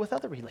reconcile with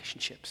other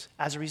relationships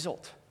as a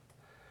result.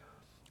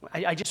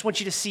 I just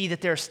want you to see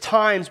that there's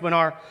times when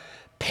our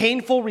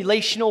painful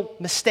relational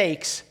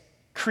mistakes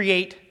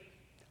create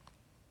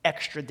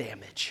extra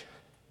damage.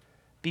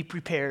 Be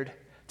prepared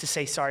to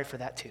say sorry for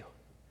that too.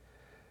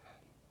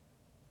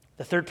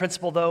 The third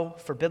principle, though,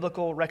 for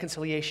biblical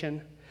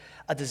reconciliation,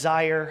 a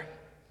desire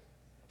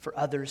for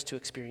others to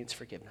experience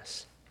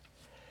forgiveness.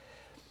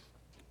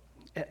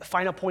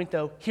 Final point,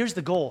 though, here's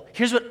the goal.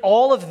 Here's what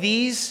all of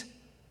these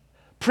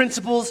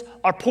principles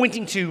are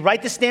pointing to.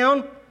 Write this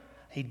down.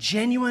 A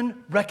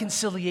genuine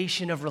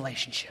reconciliation of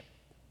relationship.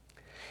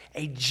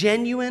 A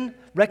genuine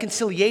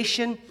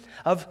reconciliation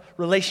of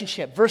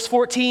relationship. Verse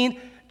 14,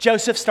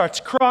 Joseph starts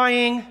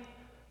crying.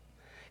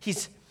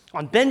 He's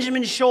on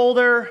Benjamin's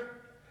shoulder.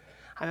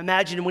 I'm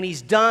imagining when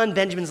he's done,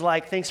 Benjamin's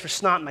like, thanks for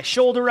snotting my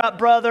shoulder up,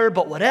 brother,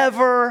 but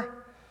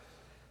whatever.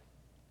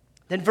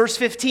 Then verse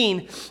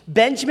 15,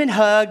 Benjamin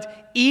hugged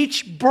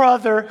each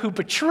brother who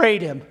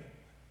betrayed him.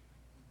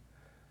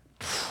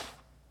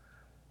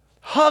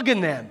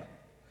 Hugging them.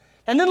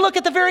 And then look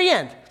at the very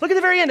end. Look at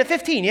the very end at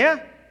 15,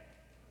 yeah?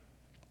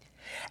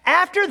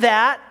 After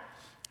that,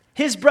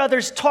 his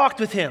brothers talked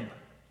with him.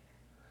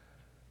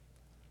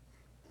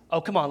 Oh,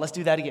 come on, let's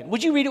do that again.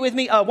 Would you read it with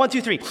me? 1,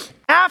 2, 3.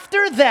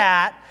 After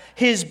that,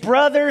 his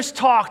brothers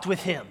talked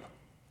with him.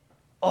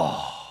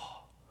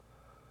 Oh,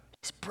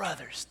 his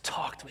brothers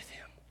talked with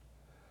him.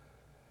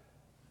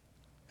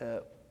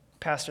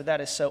 Pastor,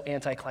 that is so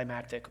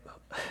anticlimactic.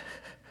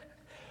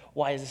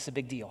 Why is this a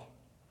big deal?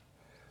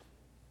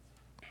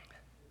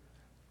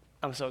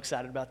 I'm so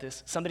excited about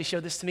this. Somebody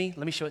showed this to me.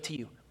 Let me show it to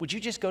you. Would you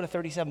just go to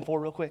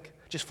 37:4 real quick?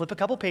 Just flip a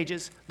couple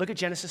pages. Look at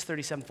Genesis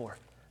 37:4.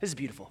 This is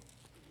beautiful.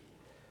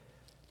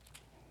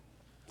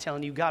 I'm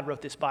telling you, God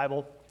wrote this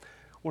Bible.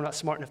 We're not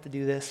smart enough to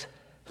do this.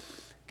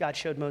 God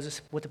showed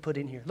Moses what to put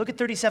in here. Look at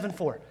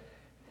 37:4.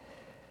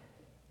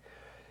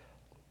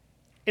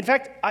 In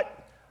fact,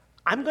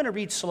 I'm going to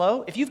read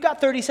slow. If you've got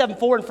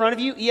 37:4 in front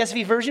of you,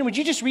 ESV version, would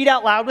you just read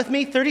out loud with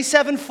me?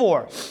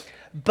 37:4.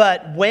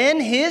 But when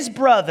his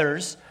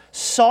brothers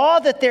saw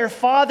that their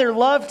father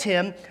loved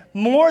him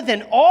more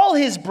than all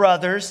his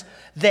brothers,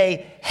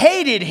 they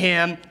hated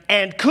him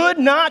and could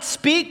not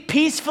speak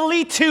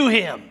peacefully to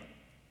him.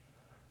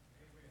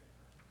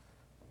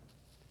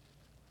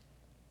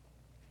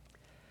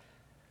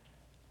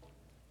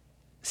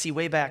 See,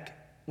 way back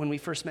when we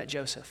first met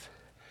Joseph,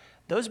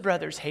 those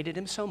brothers hated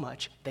him so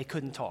much they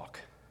couldn't talk.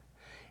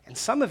 And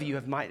some of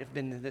you might have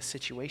been in this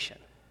situation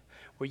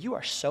where you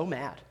are so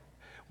mad.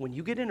 When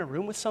you get in a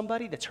room with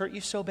somebody that's hurt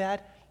you so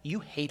bad, you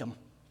hate them.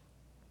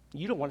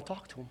 You don't want to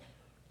talk to them.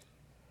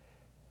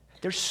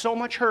 There's so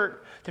much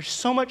hurt. There's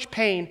so much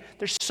pain.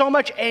 There's so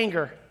much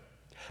anger.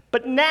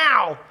 But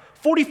now,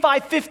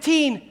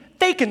 45:15,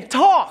 they can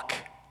talk.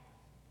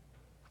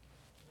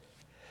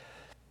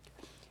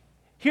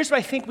 Here's what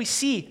I think we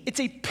see. It's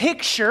a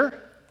picture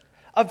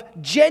of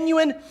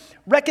genuine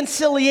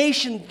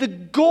reconciliation, the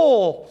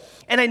goal.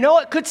 And I know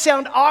it could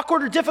sound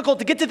awkward or difficult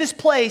to get to this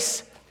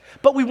place,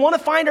 but we want to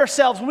find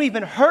ourselves when we've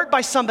been hurt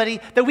by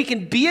somebody that we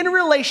can be in a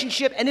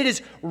relationship and it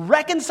is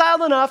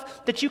reconciled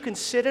enough that you can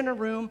sit in a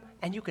room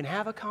and you can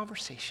have a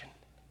conversation.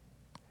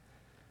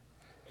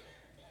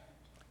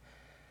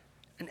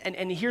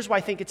 And here's why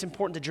I think it's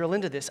important to drill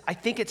into this. I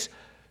think it's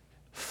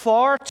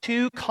far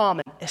too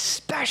common,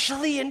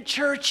 especially in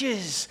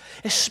churches,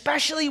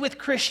 especially with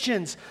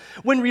Christians,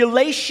 when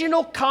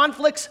relational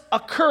conflicts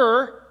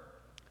occur,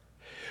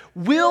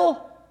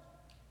 we'll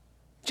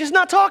just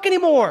not talk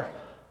anymore.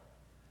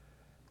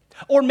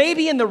 Or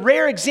maybe in the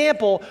rare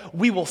example,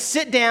 we will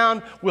sit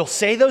down, we'll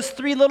say those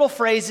 3 little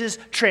phrases,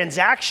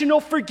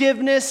 transactional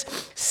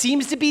forgiveness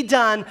seems to be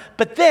done,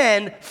 but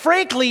then,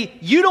 frankly,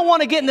 you don't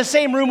want to get in the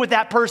same room with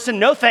that person,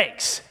 no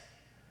thanks.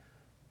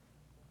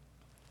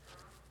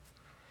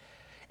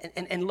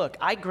 And look,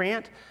 I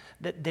grant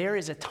that there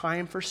is a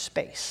time for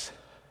space.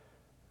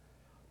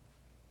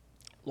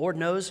 Lord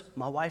knows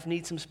my wife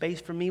needs some space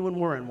from me when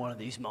we're in one of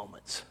these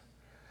moments.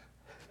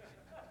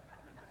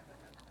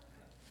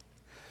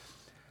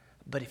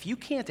 But if you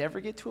can't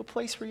ever get to a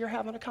place where you're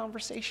having a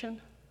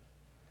conversation,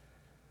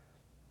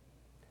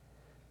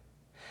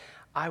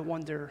 I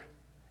wonder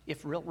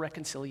if real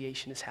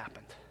reconciliation has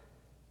happened.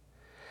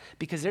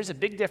 Because there's a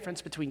big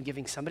difference between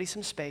giving somebody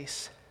some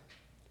space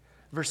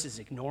versus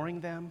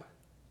ignoring them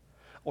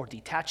or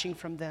detaching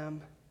from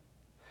them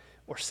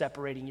or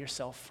separating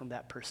yourself from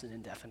that person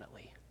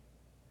indefinitely.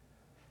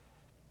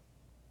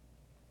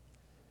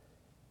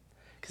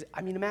 Because,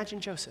 imagine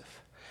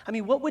Joseph.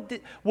 What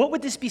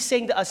would this be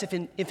saying to us if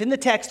in the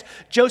text,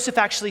 Joseph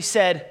actually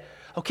said,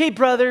 okay,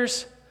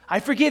 brothers, I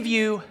forgive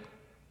you,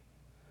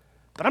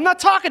 but I'm not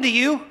talking to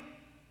you.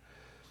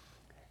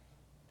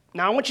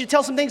 Now, I want you to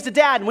tell some things to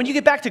Dad, and when you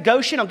get back to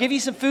Goshen, I'll give you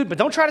some food, but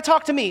don't try to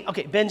talk to me.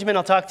 Okay, Benjamin,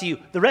 I'll talk to you.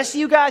 The rest of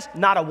you guys,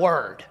 not a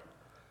word.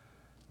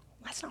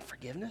 That's not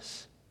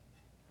forgiveness.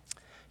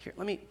 Here,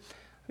 let me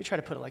try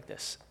to put it like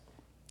this.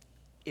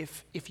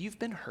 If you've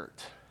been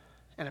hurt,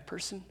 and a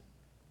person,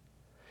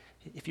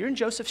 if you're in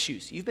Joseph's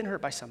shoes, you've been hurt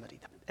by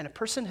somebody, and a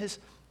person has,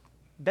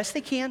 best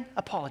they can,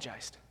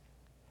 apologized.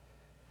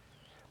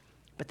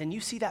 But then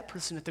you see that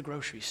person at the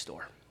grocery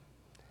store,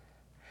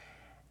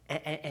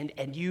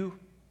 and you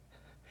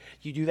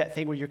do that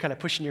thing where you're kind of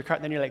pushing your cart,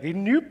 and then you're like,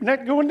 nope,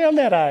 not going down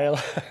that aisle.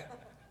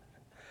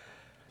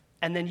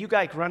 And then you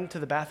guys run to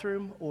the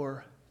bathroom,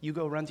 or you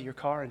go run to your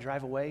car and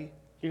drive away.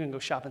 You're going to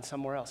go shopping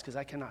somewhere else because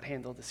I cannot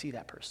handle to see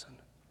that person.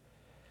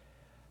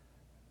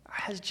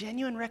 Has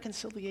genuine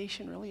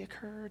reconciliation really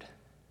occurred?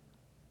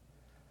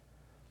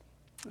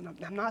 And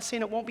I'm not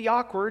saying it won't be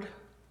awkward,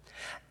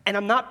 and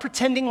I'm not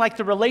pretending like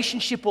the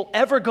relationship will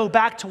ever go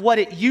back to what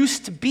it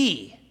used to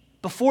be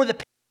before the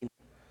pain.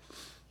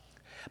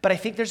 But I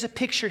think there's a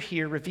picture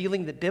here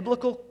revealing that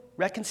biblical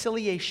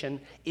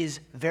reconciliation is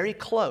very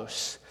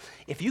close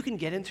if you can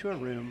get into a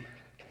room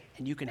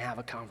and you can have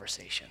a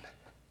conversation.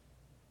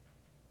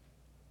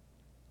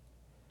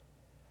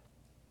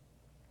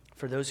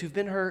 For those who've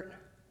been hurt,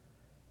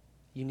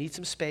 you need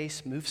some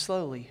space, move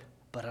slowly,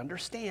 but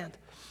understand,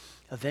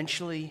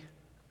 eventually,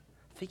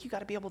 I think you got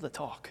to be able to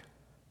talk.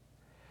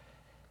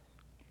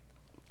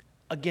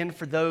 Again,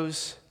 for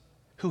those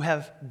who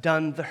have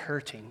done the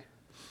hurting,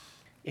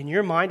 in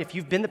your mind, if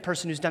you've been the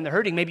person who's done the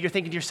hurting, maybe you're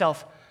thinking to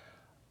yourself,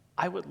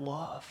 I would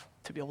love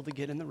to be able to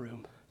get in the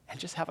room and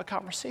just have a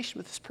conversation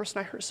with this person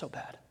I hurt so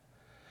bad.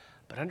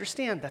 But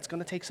understand, that's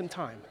going to take some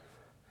time,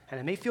 and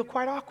it may feel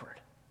quite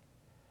awkward.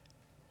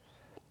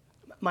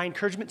 My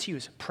encouragement to you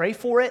is pray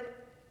for it,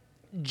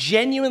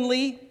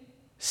 genuinely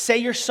say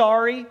you're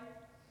sorry,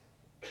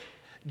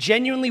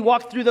 genuinely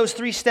walk through those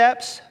 3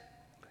 steps,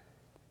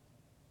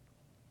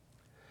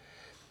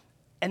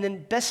 and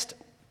then best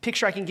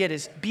picture I can get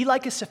is be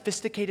like a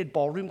sophisticated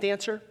ballroom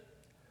dancer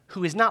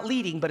who is not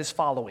leading but is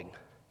following.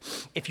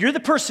 If you're the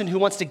person who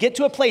wants to get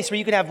to a place where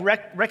you can have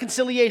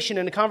reconciliation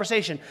and a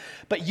conversation,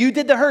 but you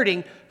did the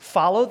hurting,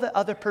 follow the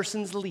other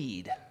person's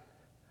lead.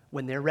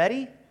 When they're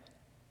ready,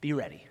 be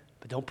ready.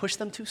 But don't push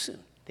them too soon.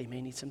 They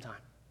may need some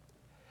time.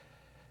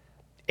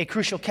 A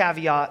crucial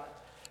caveat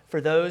for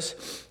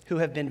those who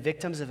have been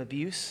victims of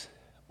abuse,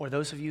 or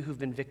those of you who've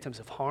been victims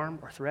of harm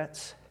or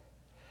threats,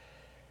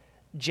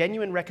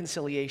 genuine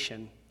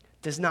reconciliation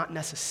does not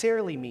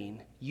necessarily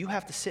mean you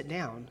have to sit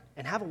down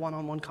and have a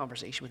one-on-one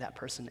conversation with that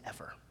person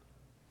ever.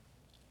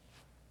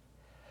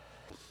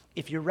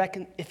 If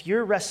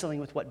you're wrestling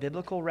with what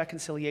biblical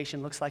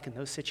reconciliation looks like in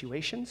those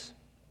situations,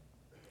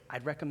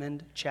 I'd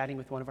recommend chatting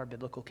with one of our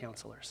biblical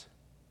counselors.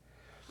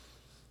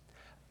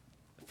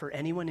 For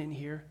anyone in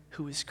here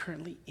who is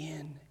currently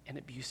in an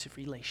abusive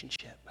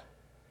relationship,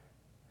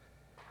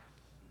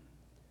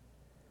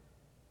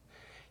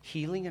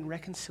 healing and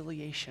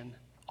reconciliation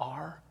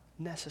are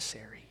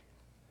necessary.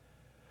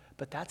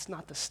 But that's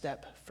not the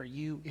step for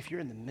you if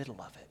you're in the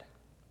middle of it.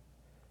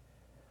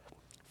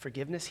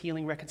 Forgiveness,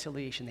 healing,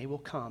 reconciliation, they will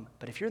come.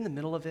 But if you're in the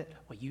middle of it,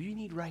 what you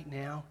need right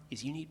now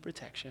is you need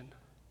protection.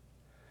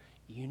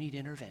 You need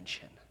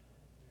intervention.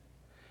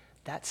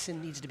 That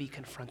sin needs to be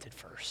confronted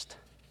first.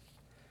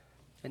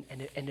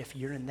 And if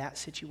you're in that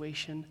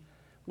situation,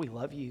 we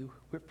love you.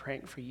 We're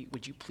praying for you.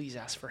 Would you please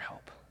ask for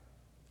help?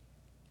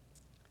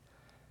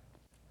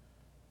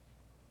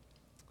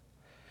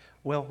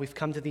 Well, we've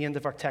come to the end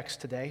of our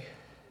text today,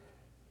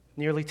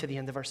 nearly to the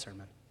end of our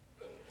sermon.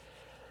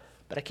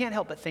 But I can't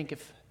help but think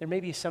if there may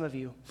be some of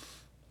you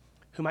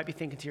who might be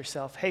thinking to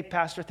yourself, hey,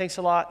 Pastor, thanks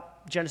a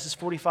lot, Genesis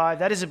 45.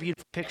 That is a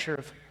beautiful picture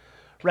of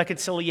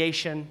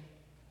reconciliation.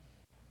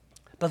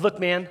 But look,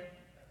 man,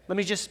 let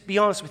me just be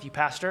honest with you,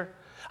 Pastor.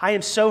 I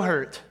am so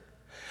hurt.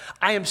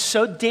 I am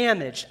so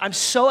damaged. I'm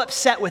so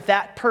upset with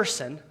that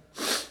person.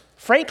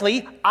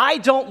 Frankly, I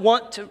don't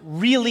want to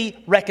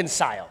really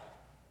reconcile.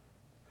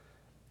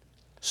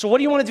 So what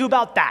do you want to do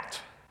about that?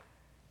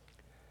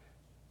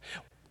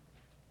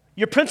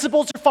 Your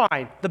principles are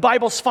fine. The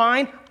Bible's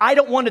fine. I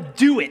don't want to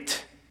do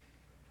it.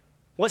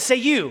 What say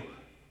you,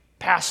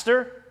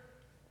 Pastor?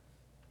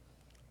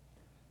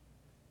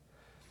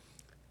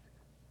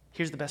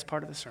 Here's the best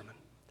part of the sermon.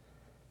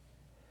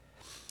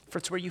 For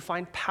it's where you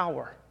find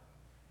power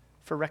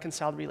for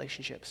reconciled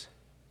relationships.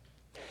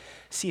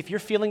 See, if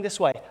you're feeling this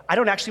way, I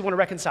don't actually want to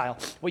reconcile.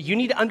 What you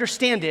need to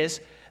understand is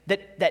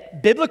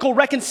that biblical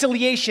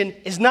reconciliation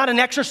is not an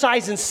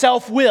exercise in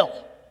self-will.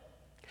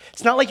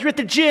 It's not like you're at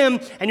the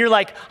gym and you're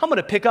like, I'm going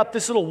to pick up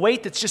this little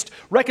weight that's just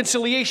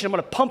reconciliation. I'm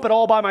going to pump it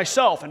all by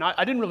myself. And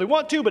I didn't really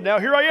want to, but now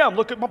here I am.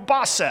 Look at my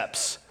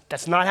biceps.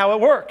 That's not how it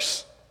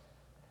works.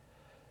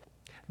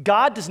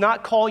 God does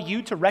not call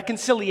you to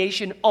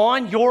reconciliation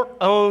on your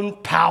own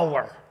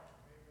power.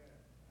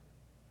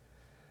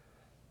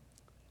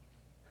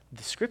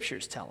 The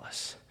scriptures tell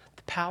us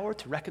the power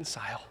to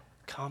reconcile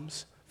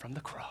comes from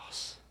the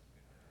cross.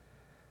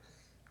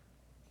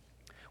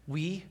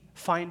 We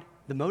find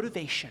the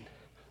motivation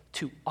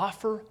to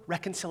offer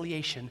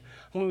reconciliation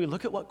when we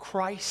look at what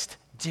Christ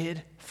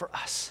did for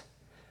us.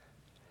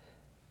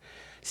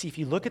 See, if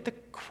you look at the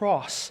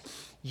cross,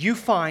 you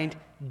find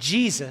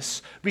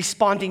Jesus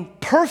responding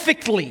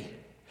perfectly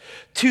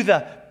to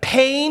the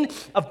pain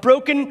of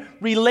broken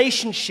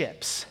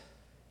relationships.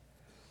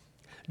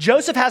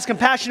 Joseph has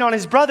compassion on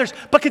his brothers,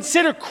 but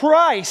consider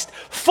Christ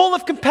full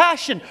of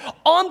compassion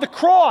on the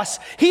cross.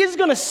 He is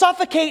going to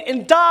suffocate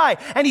and die,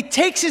 and he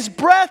takes his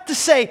breath to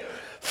say,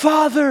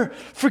 Father,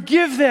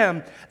 forgive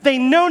them. They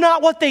know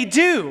not what they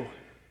do.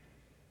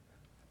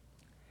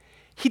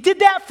 He did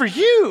that for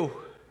you.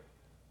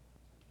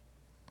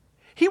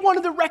 He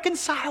wanted to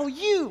reconcile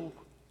you.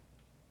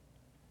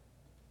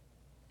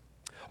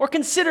 Or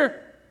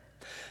consider,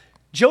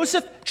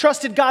 Joseph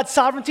trusted God's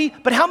sovereignty,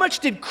 but how much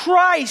did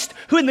Christ,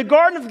 who in the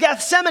Garden of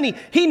Gethsemane,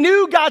 he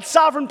knew God's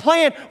sovereign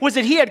plan was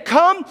that he had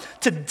come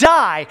to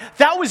die.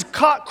 That was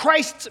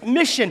Christ's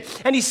mission.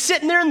 And he's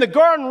sitting there in the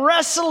garden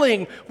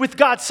wrestling with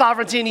God's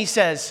sovereignty, and he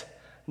says,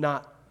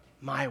 not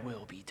my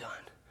will be done,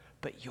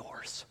 but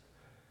yours.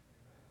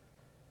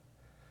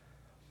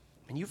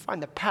 And you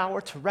find the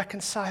power to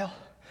reconcile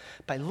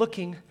by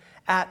looking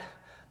at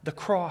the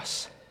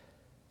cross.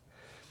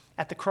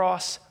 At the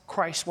cross,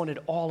 Christ wanted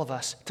all of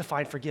us to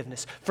find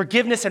forgiveness.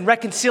 Forgiveness and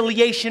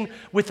reconciliation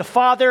with the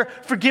Father,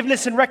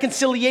 forgiveness and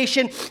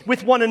reconciliation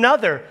with one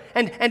another.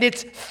 And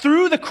it's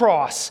through the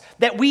cross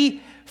that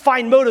we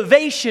find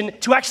motivation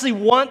to actually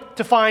want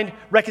to find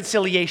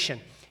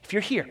reconciliation. If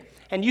you're here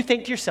and you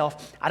think to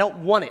yourself, I don't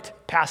want it,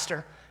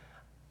 Pastor,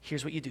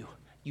 here's what you do.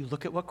 You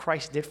look at what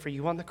Christ did for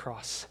you on the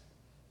cross.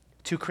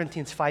 2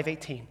 Corinthians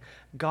 5:18.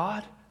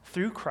 God,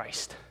 through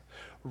Christ,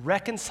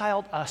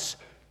 reconciled us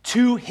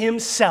to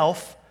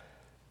himself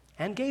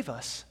and gave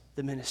us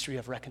the ministry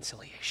of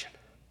reconciliation.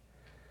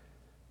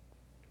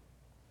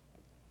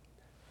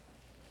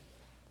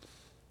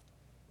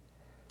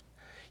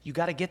 You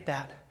got to get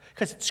that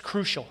because it's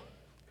crucial.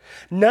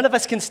 None of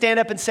us can stand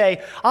up and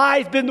say,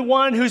 I've been the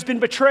one who's been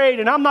betrayed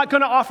and I'm not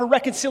going to offer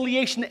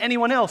reconciliation to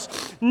anyone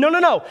else.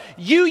 No.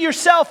 You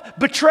yourself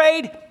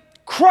betrayed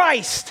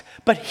Christ,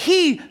 but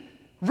he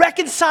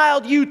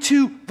reconciled you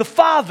to the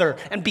Father.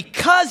 And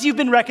because you've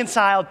been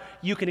reconciled,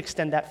 you can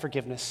extend that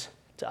forgiveness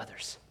to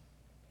others.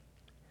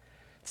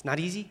 It's not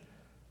easy.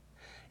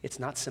 It's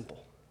not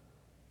simple.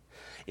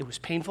 It was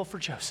painful for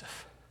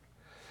Joseph.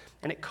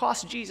 And it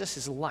cost Jesus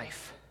his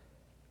life.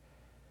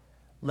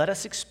 Let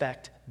us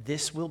expect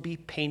this will be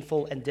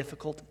painful and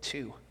difficult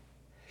too.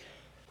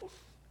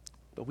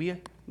 But we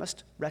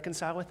must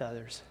reconcile with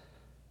others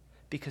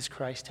because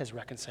Christ has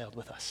reconciled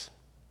with us.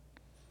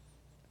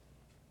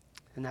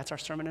 And that's our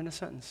sermon in a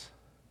sentence.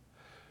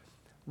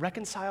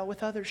 Reconcile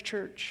with others,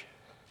 church,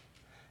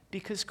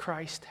 because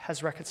Christ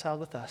has reconciled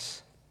with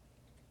us.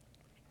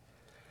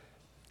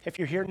 If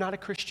you're here not a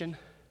Christian,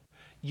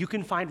 you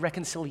can find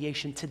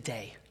reconciliation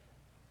today.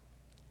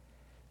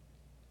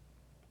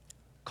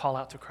 Call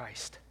out to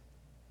Christ.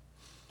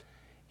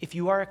 If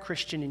you are a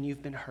Christian and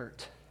you've been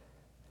hurt,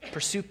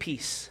 pursue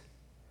peace.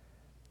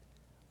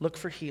 Look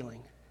for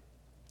healing.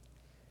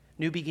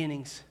 New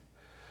beginnings.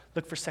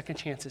 Look for second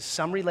chances.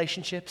 Some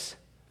relationships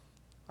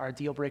are a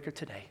deal breaker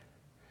today,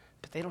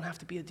 but they don't have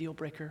to be a deal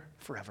breaker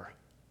forever.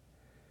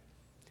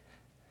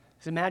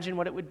 Just imagine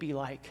what it would be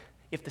like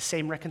if the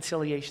same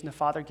reconciliation the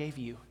Father gave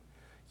you,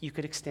 you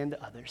could extend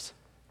to others.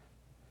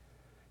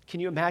 Can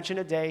you imagine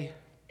a day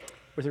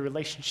where the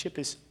relationship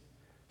is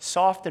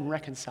soft and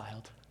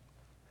reconciled?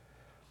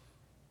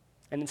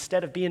 And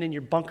instead of being in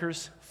your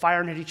bunkers,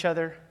 firing at each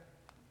other,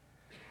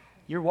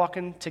 you're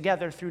walking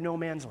together through no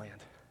man's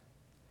land,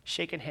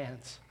 shaking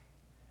hands,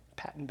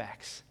 patting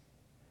backs.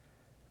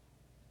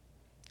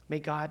 May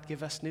God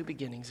give us new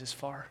beginnings as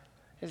far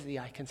as the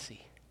eye can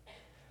see.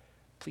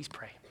 Please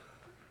pray.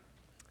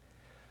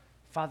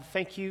 Father,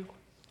 thank you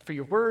for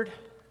your word.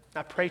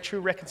 I pray true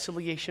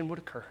reconciliation would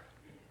occur.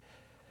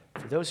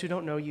 For those who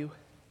don't know you,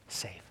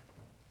 save.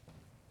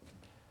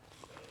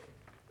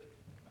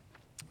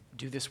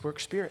 Do this work,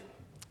 Spirit.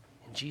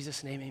 In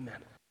Jesus' name, amen.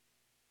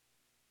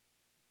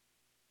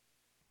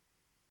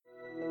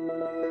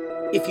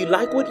 If you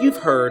like what you've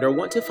heard or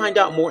want to find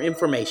out more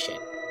information,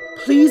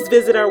 please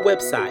visit our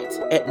website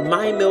at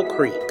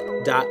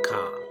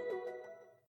mymillcreek.com.